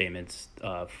financial statements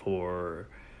for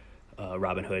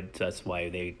Robinhood. So that's why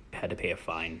they had to pay a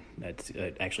fine. That's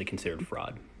actually considered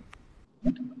fraud.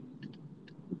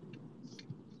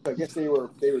 I guess they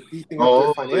were beefing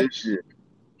up their financial.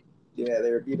 Yeah,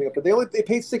 they were beefing up, but they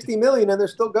paid $60 million and they're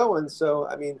still going. So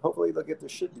I mean, hopefully they'll get their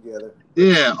shit together.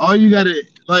 Yeah, all you gotta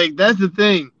that's the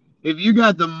thing. If you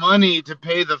got the money to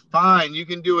pay the fine, you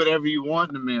can do whatever you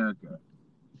want in America.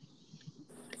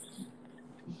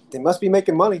 They must be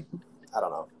making money. I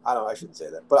don't know. I shouldn't say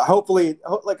that, but hopefully,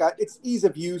 it's ease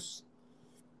of use.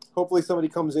 Hopefully, somebody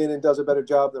comes in and does a better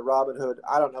job than Robinhood.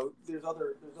 I don't know. There's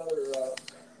other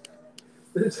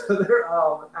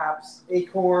apps,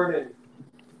 Acorn, and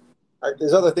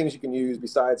there's other things you can use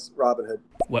besides Robinhood.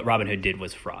 What Robinhood did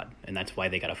was fraud, and that's why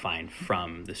they got a fine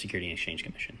from the Securities and Exchange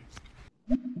Commission.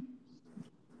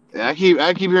 Yeah, I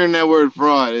keep hearing that word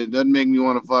fraud. It doesn't make me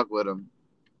want to fuck with them.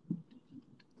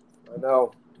 I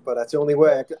know, but that's the only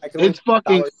way I can. It's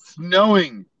fucking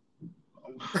snowing.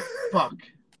 Oh, fuck.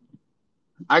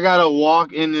 I gotta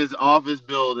walk in this office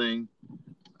building.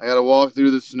 I gotta walk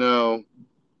through the snow.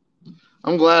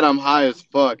 I'm glad I'm high as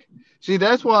fuck. See,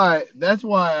 that's why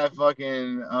I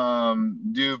fucking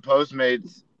do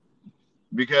Postmates,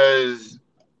 because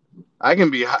I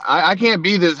can't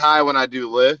be this high when I do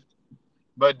Lyft,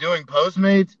 but doing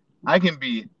Postmates, I can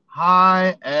be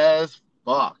high as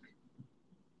fuck.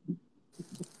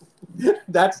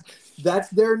 That's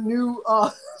their new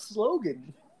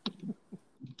slogan.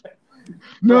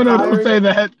 No, don't say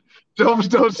that. Don't.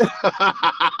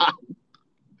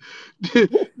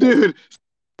 Dude,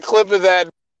 clip of that.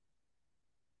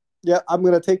 Yeah, I'm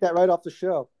gonna take that right off the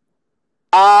show.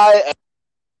 I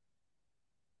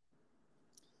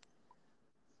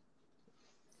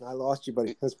lost you,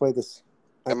 buddy. Let's play this.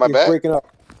 Am I back? Breaking up.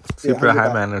 Super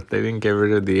High Man, if they didn't get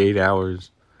rid of the 8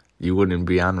 hours, you wouldn't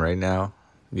be on right now.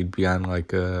 You'd be on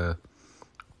like a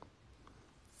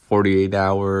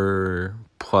 48-hour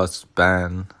plus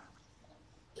ban,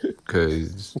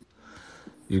 because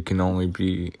you can only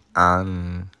be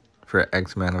on for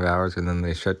X amount of hours, and then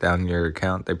they shut down your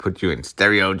account. They put you in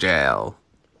stereo jail.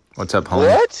 What's up, homie?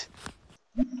 What?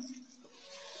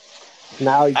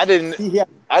 Now I didn't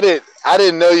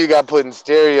know you got put in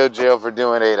stereo jail for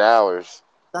doing 8 hours.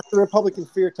 That's the Republican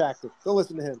fear tactic. Don't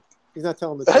listen to him. He's not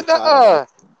telling the truth.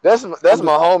 That's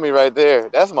my homie right there.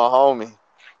 That's my homie.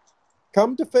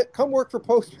 Come work for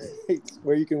Postmates,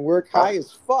 where you can work high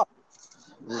as fuck.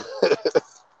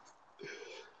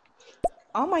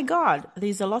 Oh my God,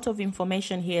 there's a lot of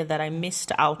information here that I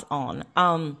missed out on.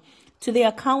 To the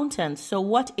accountant, so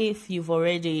what if you've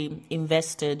already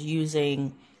invested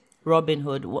using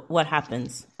Robinhood? What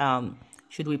happens?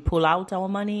 Should we pull out our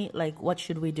money? Like, what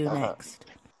should we do next?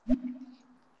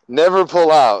 Never pull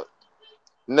out.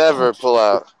 Never pull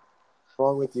out. What's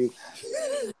wrong with you?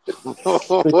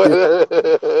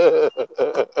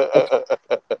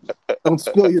 Don't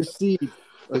spill your seed,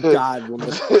 or God will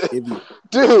give you.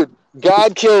 Dude,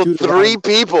 God killed 3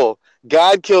 people.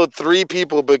 God killed 3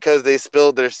 people because they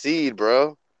spilled their seed,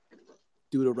 bro.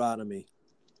 Deuteronomy.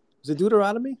 Is it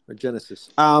Deuteronomy or Genesis?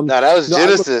 No, that was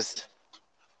Genesis.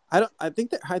 I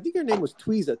think her name was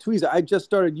Tweeza. Tweeza. I just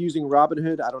started using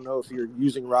Robinhood. I don't know if you're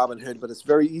using Robinhood, but it's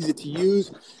very easy to use,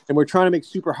 and we're trying to make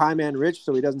Super High Man rich,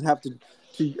 so he doesn't have to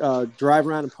to drive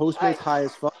around in Postmates high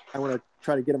as fuck. I want to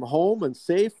try to get them home and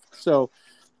safe. So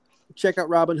check out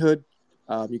Robinhood.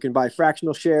 You can buy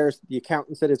fractional shares. The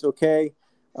accountant said it's okay.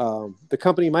 The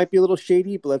company might be a little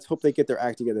shady, but let's hope they get their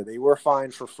act together. They were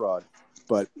fined for fraud.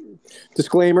 But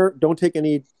disclaimer, don't take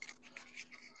any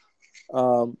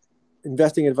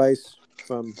investing advice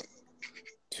from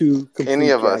two complete Any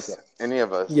of jackasses. us. Any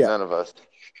of us. Yeah. None of us.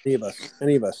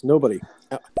 Any of us. Nobody.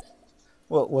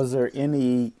 Well, was there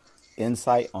any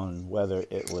insight on whether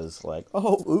it was like,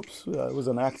 oh, oops, it was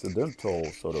an accidental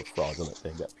sort of fraudulent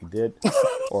thing that we did,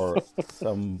 or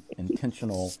some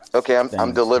intentional? Okay, I'm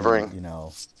thing delivering. To,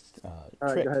 All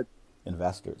right, trick go ahead.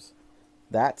 investors.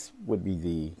 That would be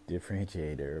the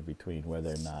differentiator between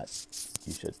whether or not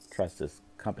you should trust this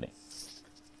company.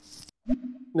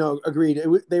 No, agreed.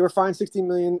 They were fined $16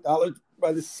 million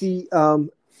by the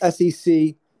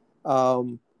SEC.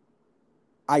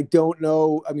 I don't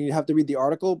know. I mean, you have to read the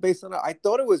article based on it. I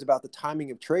thought it was about the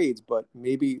timing of trades, but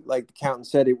maybe, like the accountant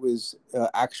said, it was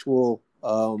actual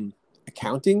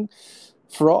accounting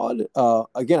fraud.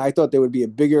 Again, I thought there would be a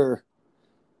bigger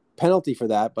penalty for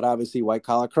that, but obviously white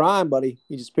collar crime, buddy.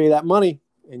 You just pay that money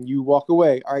and you walk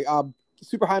away. All right,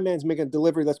 Super High Man's making a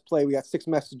delivery. Let's play. We got 6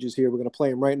 messages here. We're going to play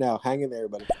them right now. Hang in there,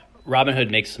 everybody. Robinhood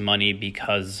makes money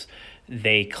because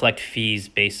they collect fees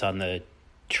based on the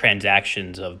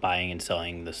transactions of buying and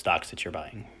selling the stocks that you're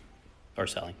buying or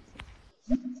selling.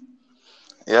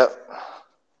 Yep.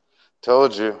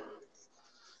 Told you.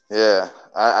 Yeah.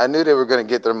 I knew they were going to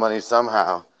get their money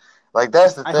somehow. Like,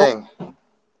 that's the thing.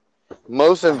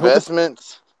 Most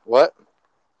investments... What?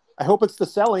 I hope it's the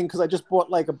selling, because I just bought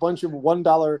like a bunch of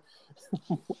 $1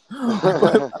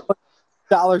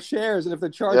 shares, and if they're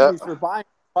charging me for buying,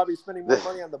 I'm probably spending more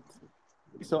money on the...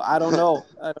 So I don't know.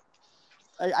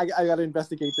 I got to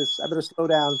investigate this. I better slow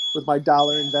down with my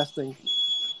dollar investing.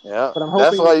 Yeah, but I'm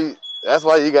hoping that's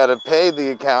why you got to pay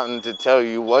the accountant to tell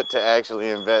you what to actually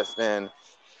invest in,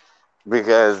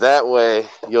 because that way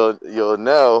you'll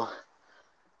know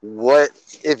what,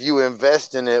 if you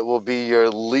invest in it, will be your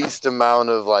least amount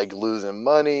of like losing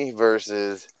money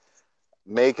versus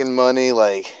making money.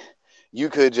 Like, you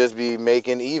could just be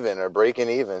making even or breaking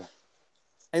even.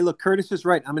 Hey, look, Curtis is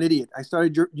right. I'm an idiot. I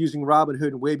started using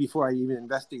Robinhood way before I even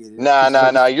investigated.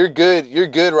 Nah. You're good. You're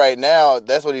good right now.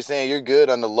 That's what he's saying. You're good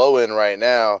on the low end right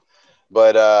now.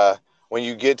 But when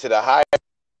you get to the high,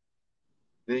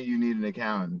 then you need an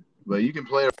accountant. But you can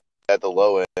play at the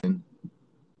low end.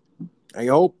 I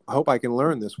hope I can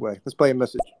learn this way. Let's play a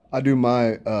message. I do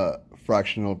my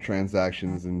fractional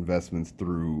transactions investments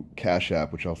through Cash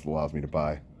App, which also allows me to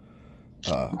buy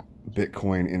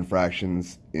Bitcoin in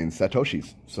fractions in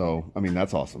Satoshis. So, I mean,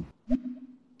 that's awesome.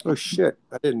 Oh, shit.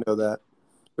 I didn't know that.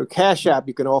 So Cash App,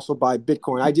 you can also buy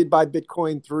Bitcoin. I did buy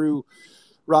Bitcoin through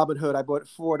Robinhood. I bought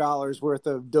 $4 worth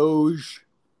of Doge.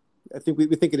 I think we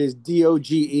think it is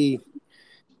DOGE.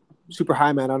 Super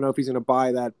High Man. I don't know if he's going to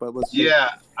buy that, but let's see.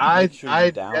 Yeah, I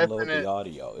download the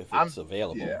audio if it's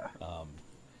available. Yeah.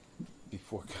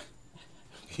 Before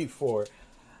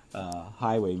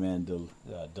Highwayman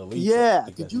deletes. Yeah,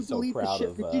 it did you so delete the proud show?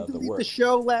 of, Did you the delete work. the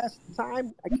show last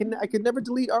time? I could never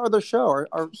delete our other show,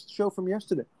 our show from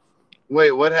yesterday.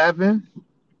 Wait, what happened?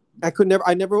 I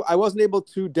wasn't able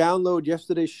to download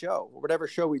yesterday's show, or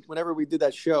whenever we did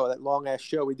that show, that long ass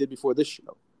show we did before this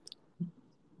show.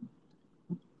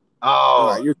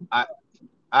 Oh,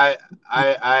 right,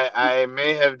 I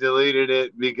may have deleted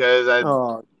it because I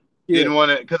didn't yeah.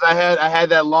 want to, because I had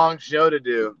that long show to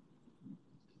do.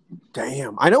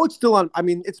 Damn, I know it's still on. I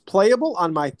mean, it's playable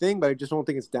on my thing, but I just don't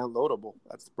think it's downloadable.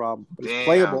 That's the problem. But it's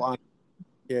playable on.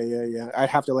 Yeah. I'd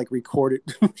have to like record it.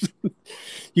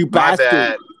 You bastard!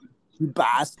 Bad. You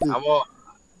bastard!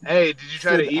 Hey, did you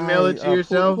try to email it to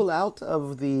yourself? Pull out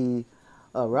of the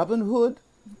Robinhood.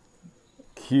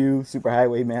 Cue Super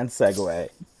Highwayman segue.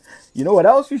 You know what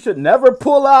else you should never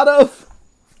pull out of?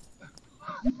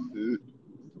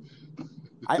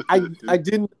 I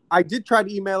did try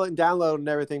to email it and download and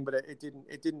everything, but it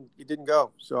didn't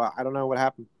go. So I don't know what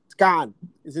happened. It's gone.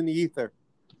 It's in the ether.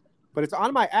 But it's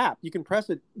on my app. You can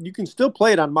press it. You can still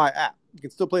play it on my app. You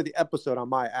can still play the episode on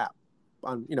my app.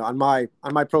 On my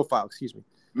profile, excuse me.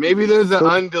 Maybe there's an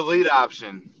undelete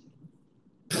option.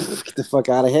 Get the fuck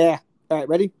out of here. All right,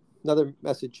 ready? Another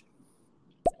message.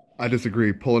 I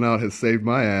disagree. Pulling out has saved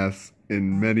my ass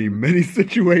in many, many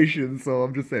situations. So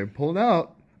I'm just saying, pulling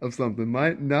out of something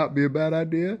might not be a bad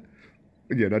idea.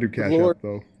 Again, I do Cash App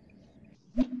though.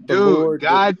 Dude,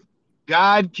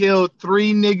 God killed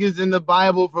 3 niggas in the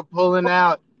Bible for pulling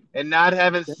out and not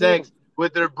having sex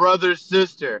with their brother's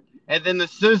sister. And then the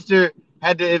sister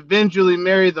had to eventually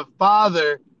marry the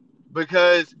father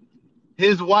because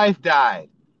his wife died.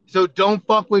 So don't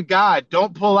fuck with God.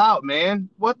 Don't pull out, man.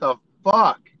 What the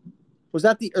fuck? Was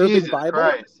that the Urban Jesus Bible?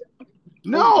 Christ.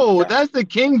 No, that's the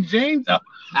King James.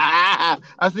 I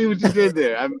see what you did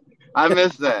there. I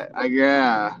missed that.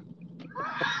 Yeah.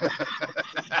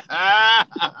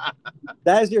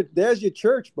 There's your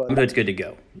church, buddy. Robinhood's good to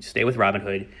go. Stay with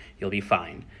Robinhood. You'll be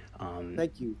fine.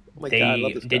 Thank you. Oh my They God, I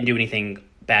love this didn't guy. do anything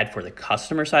bad for the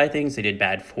customer side of things. They did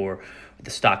bad for the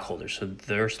stockholders. So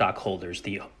their stockholders,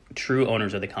 the true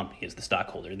owners of the company, is the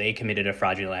stockholder. They committed a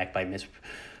fraudulent act by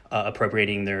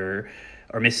appropriating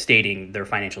misstating their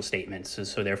financial statements.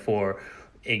 So therefore,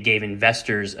 it gave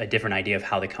investors a different idea of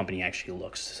how the company actually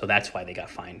looks. So that's why they got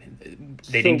fined.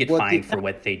 They didn't get fined for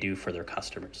what they do for their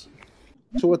customers.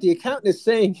 So what the accountant is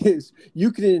saying is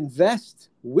you can invest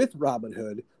with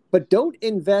Robinhood, but don't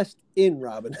invest in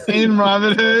Robinhood. In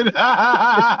Robinhood?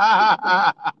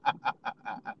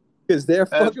 Because they're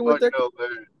fucking with their...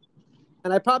 hilarious.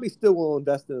 And I probably still will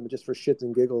invest in them just for shits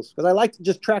and giggles. Because I like to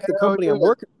just track the company I'm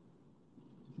working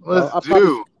with.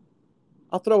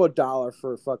 I'll throw $1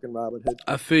 for fucking Robinhood.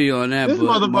 I feel you on that,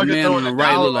 but my man on the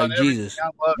right look like Jesus.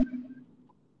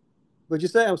 What'd you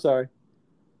say? I'm sorry.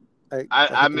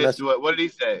 I missed what. What did he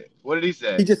say? What did he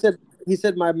say? He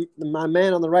said my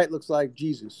man on the right looks like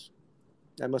Jesus.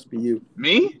 That must be you.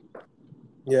 Me?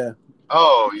 Yeah.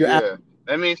 Oh yeah.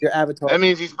 That means your avatar. That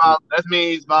means he's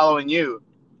following you.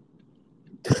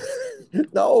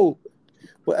 No.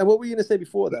 And what were you gonna say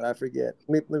before that? I forget.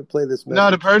 Let me play this message. No,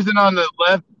 the person on the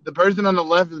left. The person on the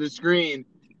left of the screen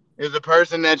is the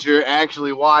person that you're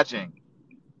actually watching.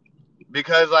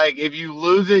 Because like if you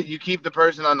lose it, you keep the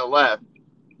person on the left.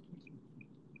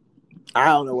 I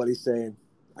don't know what he's saying.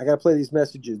 I gotta play these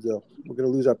messages though. We're gonna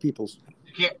lose our peoples.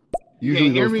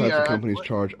 Usually those types of companies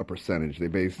charge a percentage. They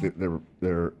base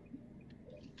their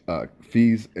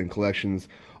fees and collections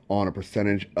on a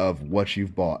percentage of what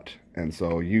you've bought. And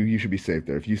so you should be safe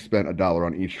there. If you spent $1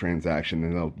 on each transaction,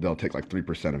 then they'll take like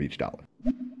 3% of each dollar.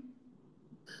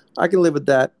 I can live with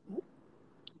that.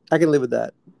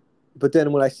 But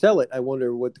then when I sell it, I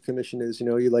wonder what the commission is. You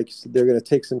know, they're going to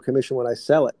take some commission when I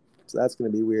sell it. So that's going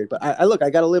to be weird. But I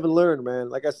got to live and learn, man.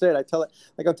 Like I said, I'm telling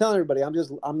everybody, I'm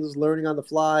just learning on the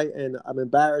fly, and I'm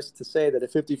embarrassed to say that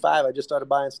at 55, I just started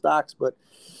buying stocks, but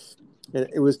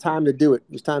it was time to do it.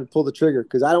 It was time to pull the trigger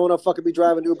because I don't want to fucking be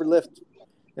driving Uber Lyft.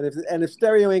 And if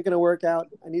stereo ain't going to work out,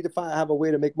 I need to have a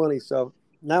way to make money. So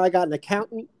now I got an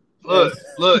accountant. Look,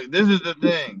 this is the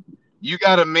thing. You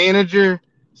got a manager.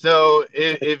 So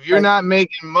if you're not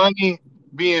making money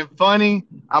being funny,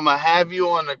 I'm going to have you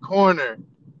on the corner.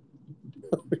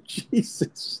 Oh,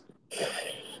 Jesus.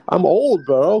 I'm old,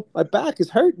 bro. My back is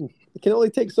hurting. It can only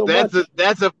take so much.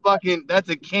 That's a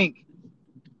kink.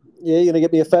 Yeah, you're going to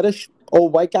get me a fetish?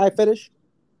 Old white guy fetish?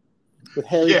 With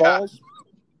hairy balls?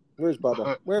 Where's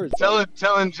Bubba? Where is Bubba?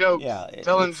 Telling jokes. Yeah,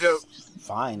 telling jokes.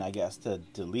 Fine, I guess, to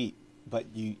delete, but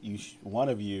one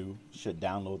of you should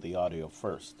download the audio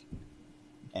first,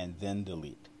 and then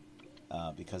delete,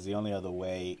 because the only other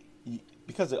way,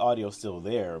 because the audio's still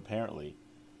there apparently,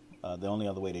 the only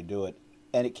other way to do it,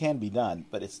 and it can be done,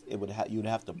 but you'd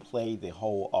have to play the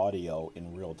whole audio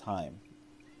in real time.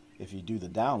 If you do the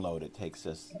download, it takes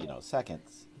us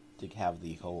seconds to have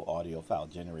the whole audio file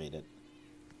generated.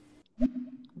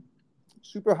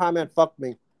 Super High Man fucked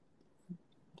me.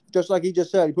 Just like he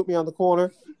just said, he put me on the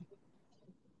corner.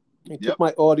 He took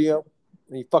my audio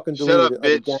and he fucking deleted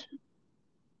it. Bitch.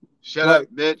 Shut up,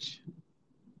 bitch.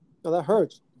 No, that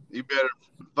hurts. You better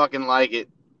fucking like it.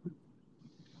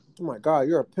 Oh my God,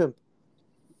 you're a pimp.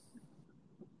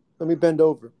 Let me bend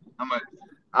over.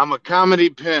 I'm a comedy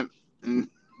pimp. And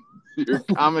you're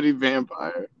a comedy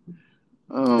vampire.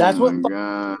 Oh, that's my what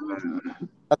God.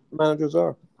 That's what managers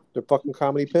are. They're fucking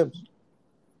comedy pimps.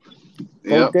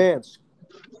 Go dance.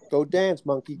 Go dance,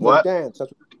 monkey. Go dance.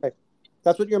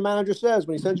 That's what your manager says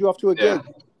when he sends you off to a gig.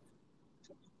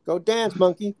 Go dance,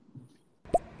 monkey.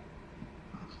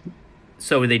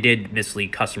 So they did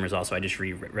mislead customers also. I just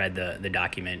reread the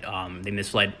document. They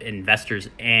misled investors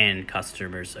and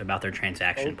customers about their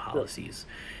transaction policies.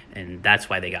 And that's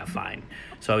why they got fined.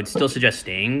 So I would still suggest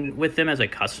staying with them as a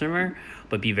customer,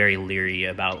 but be very leery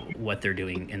about what they're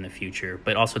doing in the future.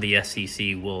 But also the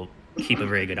SEC will keep a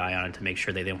very good eye on it to make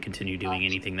sure they don't continue doing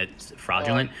anything that's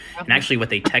fraudulent. And actually what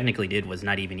they technically did was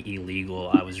not even illegal,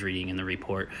 I was reading in the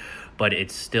report, but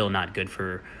it's still not good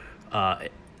for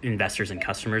investors and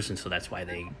customers, and so that's why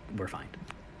they were fined.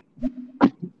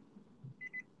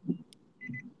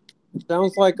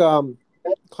 Sounds like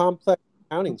complex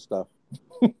accounting stuff.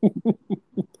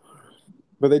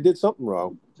 But they did something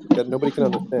wrong that nobody can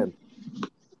understand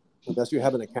unless you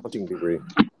have an accounting degree.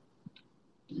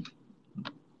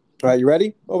 All right, you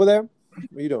ready over there?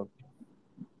 What are you doing?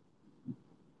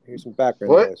 Here's some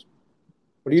background What? noise.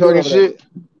 What are you doing Talking over there? shit.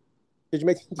 Did you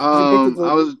make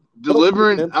I was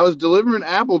delivering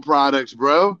Apple products,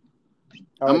 bro. All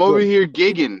I'm right, over good. here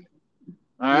gigging.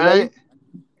 All You ready? right.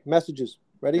 Messages.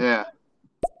 Ready? Yeah.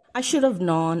 I should have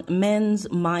known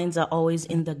men's minds are always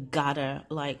in the gutter.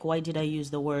 Like, why did I use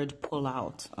the word pull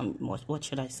out? What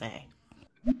should I say?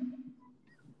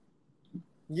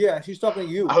 Yeah, she's talking to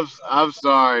you. I'm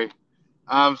sorry.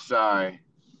 I'm sorry.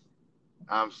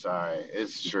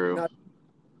 It's true.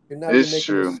 You're not even It's making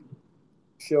true. this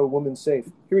show woman safe.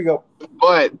 Here we go.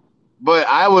 But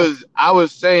I was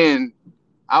saying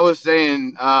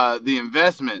the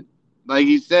investment, like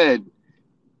he said,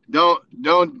 don't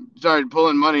start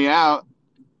pulling money out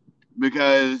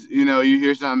because you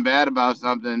hear something bad about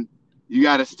something. You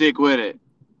got to stick with it.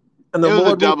 And the It was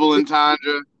Lord a double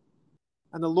entendre.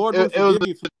 And the Lord It will was forgive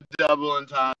you for a double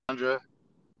entendre.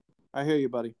 I hear you,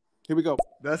 buddy. Here we go.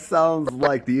 That sounds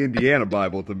like the Indiana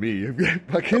Bible to me. If you're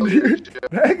fucking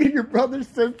begging your brother,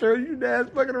 sister, you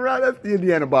dad's fucking around, that's the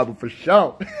Indiana Bible for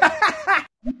sure.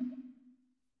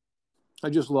 I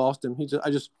just lost him.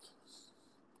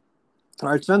 All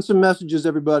right, send some messages,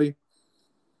 everybody.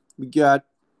 We got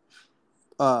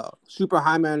Super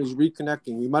High Man is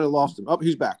reconnecting. We might have lost him. Oh,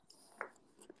 he's back.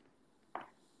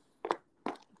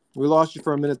 We lost you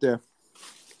for a minute there.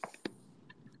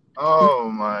 Oh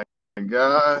my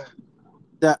God.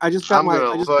 Yeah, I just got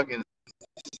fucking.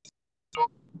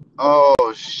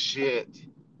 Oh shit.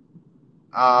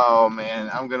 Oh man,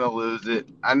 I'm gonna lose it.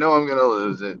 I know I'm gonna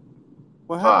lose it.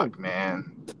 What Fuck, happened?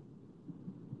 man.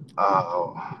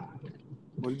 Oh.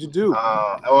 What did you do?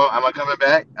 Oh, am I coming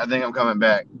back? I think I'm coming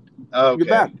back. Okay.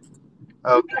 You're back.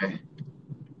 Okay.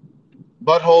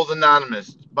 Buttholes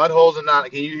Anonymous. Buttholes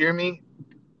Anonymous. Can you hear me?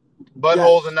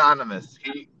 Buttholes Anonymous.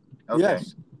 Okay.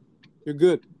 Yes. You're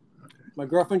good. My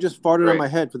girlfriend just farted on my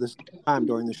head for this time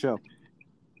during the show.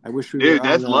 I wish we were. Dude,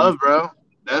 that's love, bro.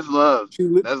 That's love.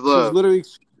 That's love.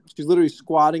 She's literally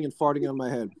squatting and farting on my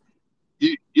head.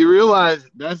 You realize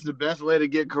that's the best way to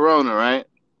get corona, right?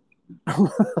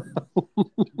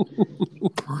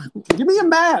 Give me a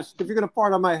mask if you're gonna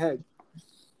fart on my head.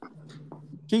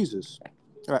 Jesus.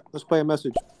 All right, let's play a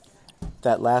message.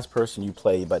 That last person you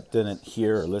played but didn't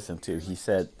hear or listen to, he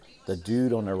said, the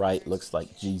dude on the right looks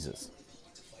like Jesus.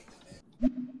 I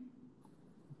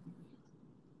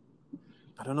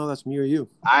don't know if that's me or you.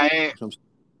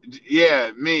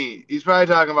 Yeah, me. He's probably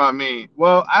talking about me.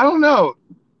 Well, I don't know.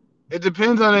 It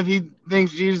depends on if he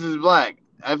thinks Jesus is black.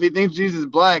 If he thinks Jesus is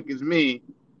black, it's me.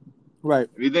 Right.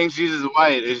 If he thinks Jesus is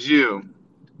white, it's you.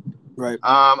 Right.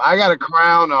 I got a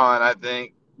crown on, I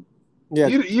think. Yeah.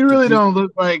 You really don't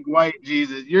look like white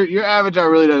Jesus. Your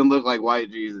avatar really doesn't look like white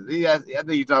Jesus. I think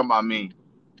you're talking about me.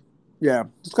 Yeah,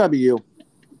 it's gotta be you.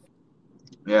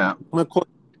 Yeah. I'm gonna call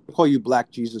you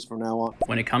Black Jesus from now on.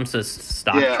 When it comes to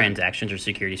stock transactions or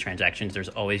securities transactions, there's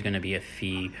always going to be a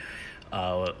fee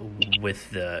with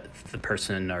the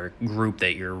person or group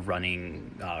that you're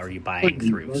running or you buying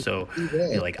through. So,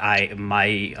 like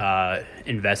my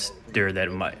investor that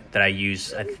I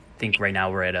use, I think right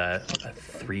now we're at a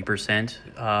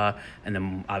 3%, and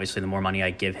then obviously the more money I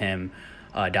give him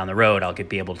down the road, I'll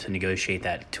be able to negotiate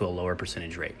that to a lower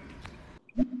percentage rate.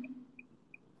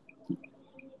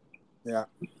 Yeah,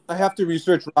 I have to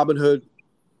research Robinhood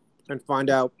and find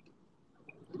out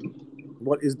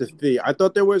what is the fee. I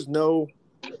thought there was no.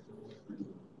 I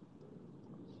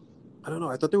don't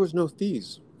know. I thought there was no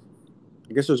fees.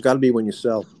 I guess there's got to be when you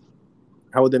sell.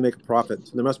 How would they make a profit?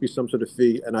 So there must be some sort of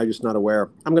fee, and I'm just not aware.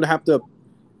 I'm gonna have to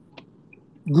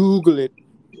Google it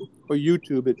or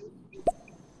YouTube it.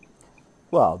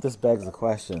 Well, this begs the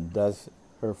question: does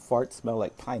her fart smell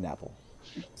like pineapple?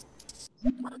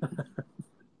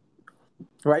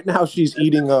 Right now, she's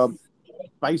eating a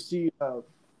spicy.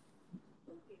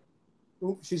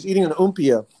 She's eating an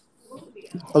Olympia.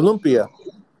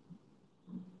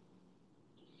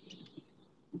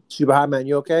 Super High Man,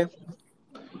 you okay?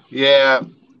 Yeah.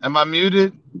 Am I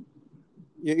muted?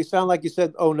 Yeah, you sound like you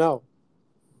said, "Oh no."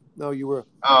 No, you were.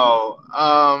 Oh,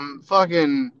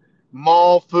 fucking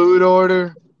mall food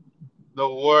order, the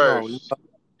worst.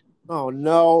 Oh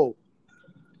no.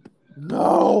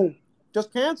 No,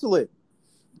 just cancel it.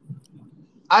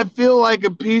 I feel like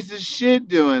a piece of shit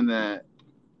doing that.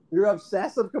 You're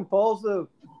obsessive compulsive.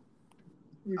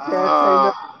 You can't say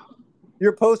no.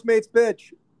 You're Postmates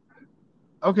bitch.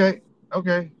 Okay.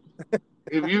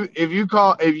 if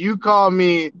you call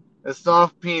me a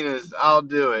soft penis, I'll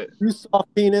do it. You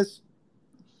soft penis.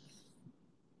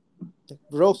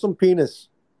 Grow some penis.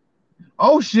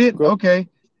 Oh shit. Okay.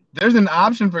 There's an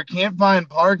option for can't find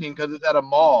parking because it's at a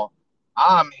mall.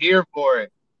 I'm here for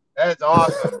it. That's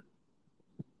awesome.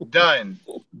 Done.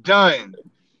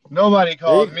 Nobody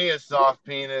calls me a soft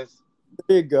penis.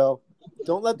 There you go.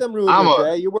 Don't let them ruin I'm your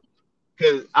a- day.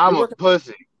 Cause I'm a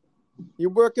pussy. You're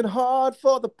working hard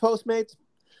for the Postmates.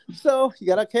 So you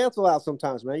gotta cancel out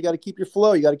sometimes, man. You gotta keep your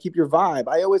flow. You gotta keep your vibe.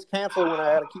 I always cancel when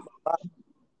I gotta keep my vibe.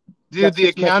 Dude, the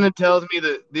accountant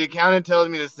tells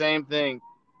me the same thing,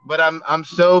 but I'm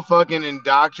so fucking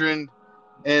indoctrined,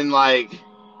 and like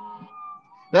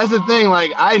that's the thing.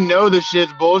 Like I know the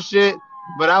shit's bullshit,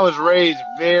 but I was raised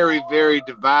very, very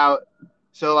devout.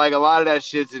 So like a lot of that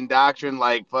shit's indoctrined,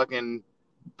 like fucking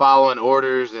following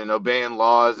orders and obeying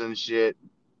laws and shit.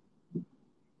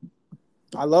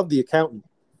 I love the accountant.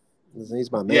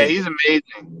 He's my man. Yeah, he's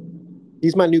amazing.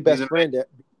 He's my new best friend.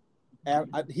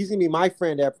 He's gonna be my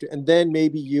friend after, and then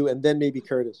maybe you, and then maybe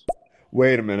Curtis.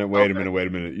 Wait a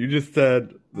minute. You just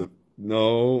said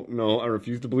no. I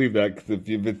refuse to believe that, because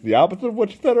if it's the opposite of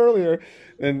what you said earlier,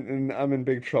 then I'm in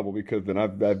big trouble, because then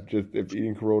I've just, if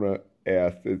eating Corona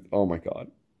ass is, oh my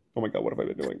god, what have I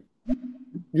been doing?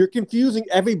 You're confusing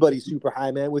everybody, Super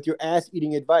High Man, with your ass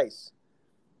eating advice.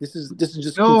 This is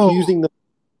just confusing them.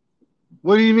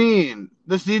 What do you mean?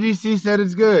 The CDC said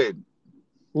it's good.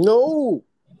 No,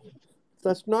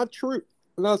 that's not true.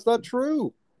 No, it's not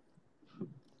true.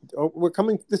 Oh, we're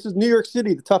coming. This is New York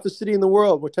City, the toughest city in the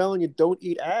world. We're telling you, don't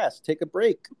eat ass. Take a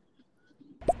break.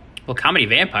 Well, Comedy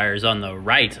Vampire is on the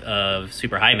right of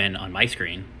Super Hyman on my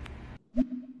screen.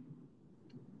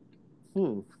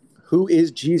 Who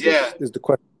is Jesus? Yeah. Is the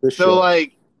question. So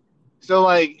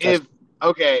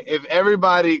if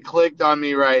everybody clicked on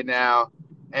me right now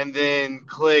and then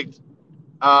clicked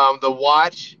the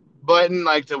watch button,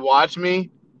 like to watch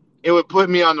me, it would put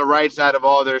me on the right side of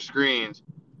all their screens.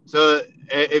 So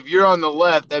if you're on the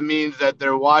left, that means that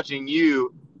they're watching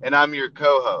you and I'm your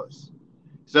co-host.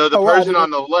 So the person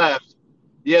on the left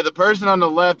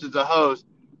is the host.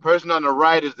 Person on the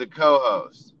right is the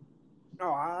co-host.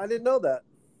 Oh, I didn't know that.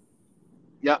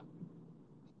 Yep.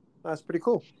 That's pretty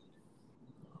cool.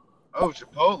 Oh,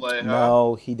 Chipotle, huh?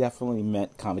 No, he definitely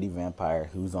meant Comedy Vampire,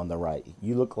 who's on the right.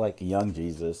 You look like young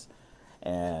Jesus,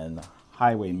 and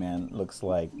Highwayman looks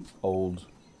like old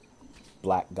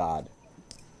black God.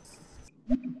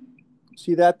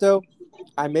 See that, though?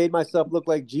 I made myself look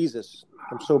like Jesus.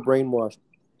 I'm so brainwashed.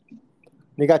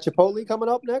 You got Chipotle coming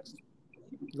up next?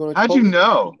 How'd you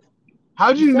know?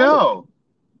 How'd you know?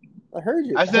 I heard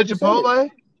you. I said Chipotle?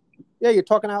 Yeah, you're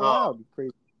talking out loud. You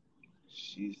crazy.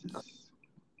 Jesus.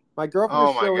 My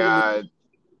girlfriend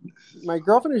my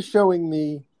girlfriend is showing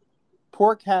me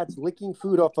poor cats licking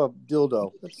food off a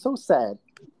dildo. That's so sad.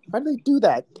 Why do they do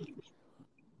that?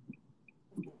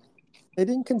 They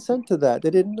didn't consent to that.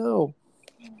 They didn't know.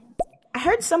 I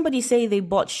heard somebody say they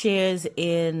bought shares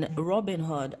in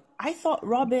Robinhood. I thought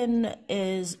Robinhood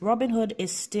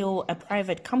is still a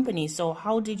private company. So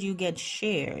how did you get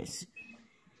shares?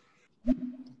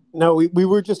 No, we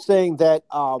were just saying that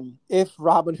if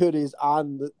Robinhood is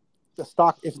on the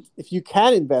stock, if you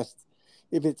can invest,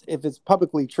 if it's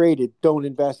publicly traded, don't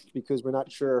invest, because we're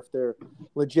not sure if they're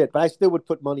legit. But I still would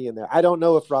put money in there. I don't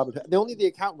know if Robinhood. The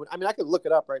accountant would. I mean, I could look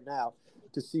it up right now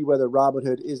to see whether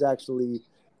Robinhood is actually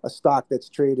a stock that's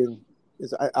trading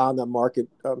is on the market.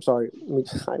 I'm sorry.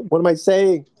 What am I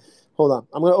saying? Hold on.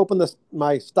 I'm going to open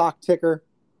my stock ticker.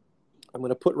 I'm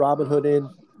going to put Robinhood in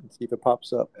and see if it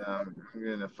pops up. I'm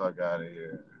getting the fuck out of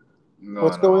here.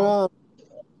 What's going on?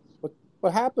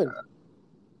 What happened?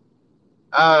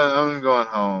 I'm going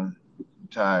home. I'm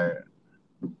tired.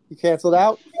 You canceled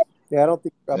out? Yeah, I don't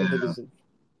think Robinhood is in.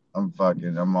 I'm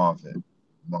off it.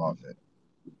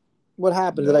 What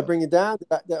happened? Did I bring you down?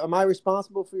 Am I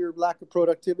responsible for your lack of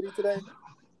productivity today?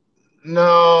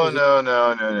 No.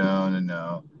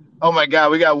 Oh my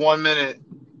God, we got 1 minute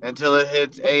until it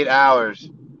hits 8 hours.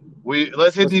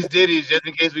 Let's hit these ditties just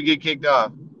in case we get kicked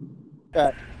off.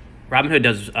 Robinhood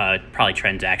does probably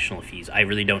transactional fees. I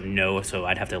really don't know, so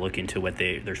I'd have to look into what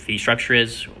their fee structure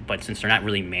is. But since they're not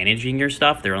really managing your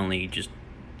stuff,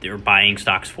 they're buying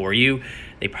stocks for you.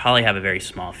 They probably have a very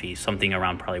small fee, something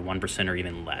around probably 1% or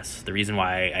even less. The reason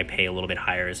why I pay a little bit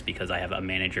higher is because I have a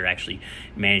manager actually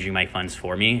managing my funds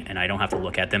for me, and I don't have to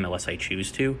look at them unless I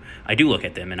choose to. I do look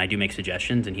at them, and I do make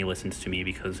suggestions, and he listens to me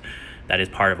because that is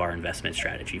part of our investment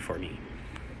strategy for me.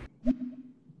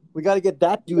 We got to get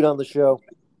that dude on the show.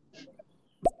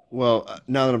 Well,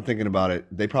 now that I'm thinking about it,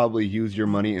 they probably use your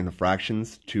money in the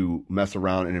fractions to mess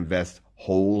around and invest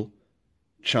whole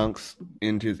chunks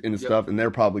into stuff, and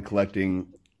they're probably collecting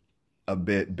a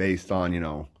bit based on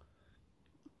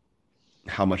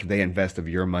how much they invest of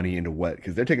your money into what,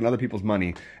 because they're taking other people's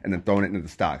money and then throwing it into the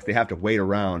stocks. They have to wait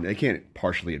around. They can't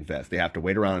partially invest. They have to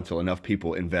wait around until enough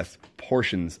people invest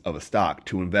portions of a stock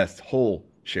to invest whole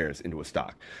shares into a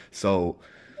stock. So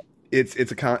it's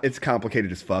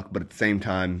complicated as fuck, but at the same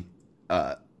time,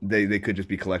 they could just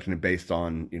be collecting it based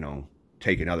on, you know,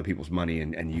 taking other people's money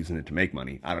and using it to make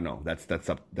money. I don't know. That's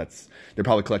they're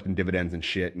probably collecting dividends and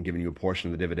shit and giving you a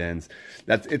portion of the dividends.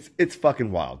 It's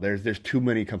fucking wild. There's too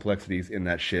many complexities in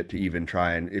that shit to even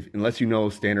try and unless you know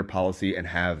standard policy and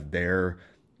have their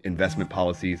investment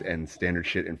policies and standard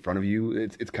shit in front of you,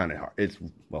 it's kind of hard. It's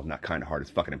not kind of hard.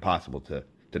 It's fucking impossible to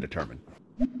determine.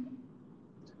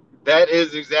 That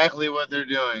is exactly what they're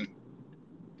doing.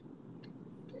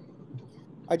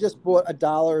 I just bought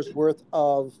 $1 worth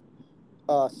of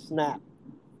Snap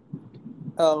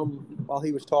while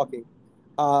he was talking,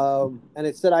 and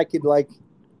it said I could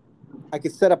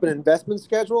set up an investment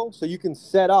schedule, so you can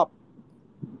set up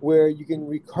where you can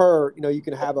recur. You know, you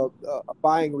can have a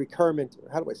buying recurrent.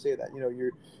 How do I say that? You know,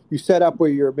 you set up where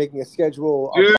you're making a schedule.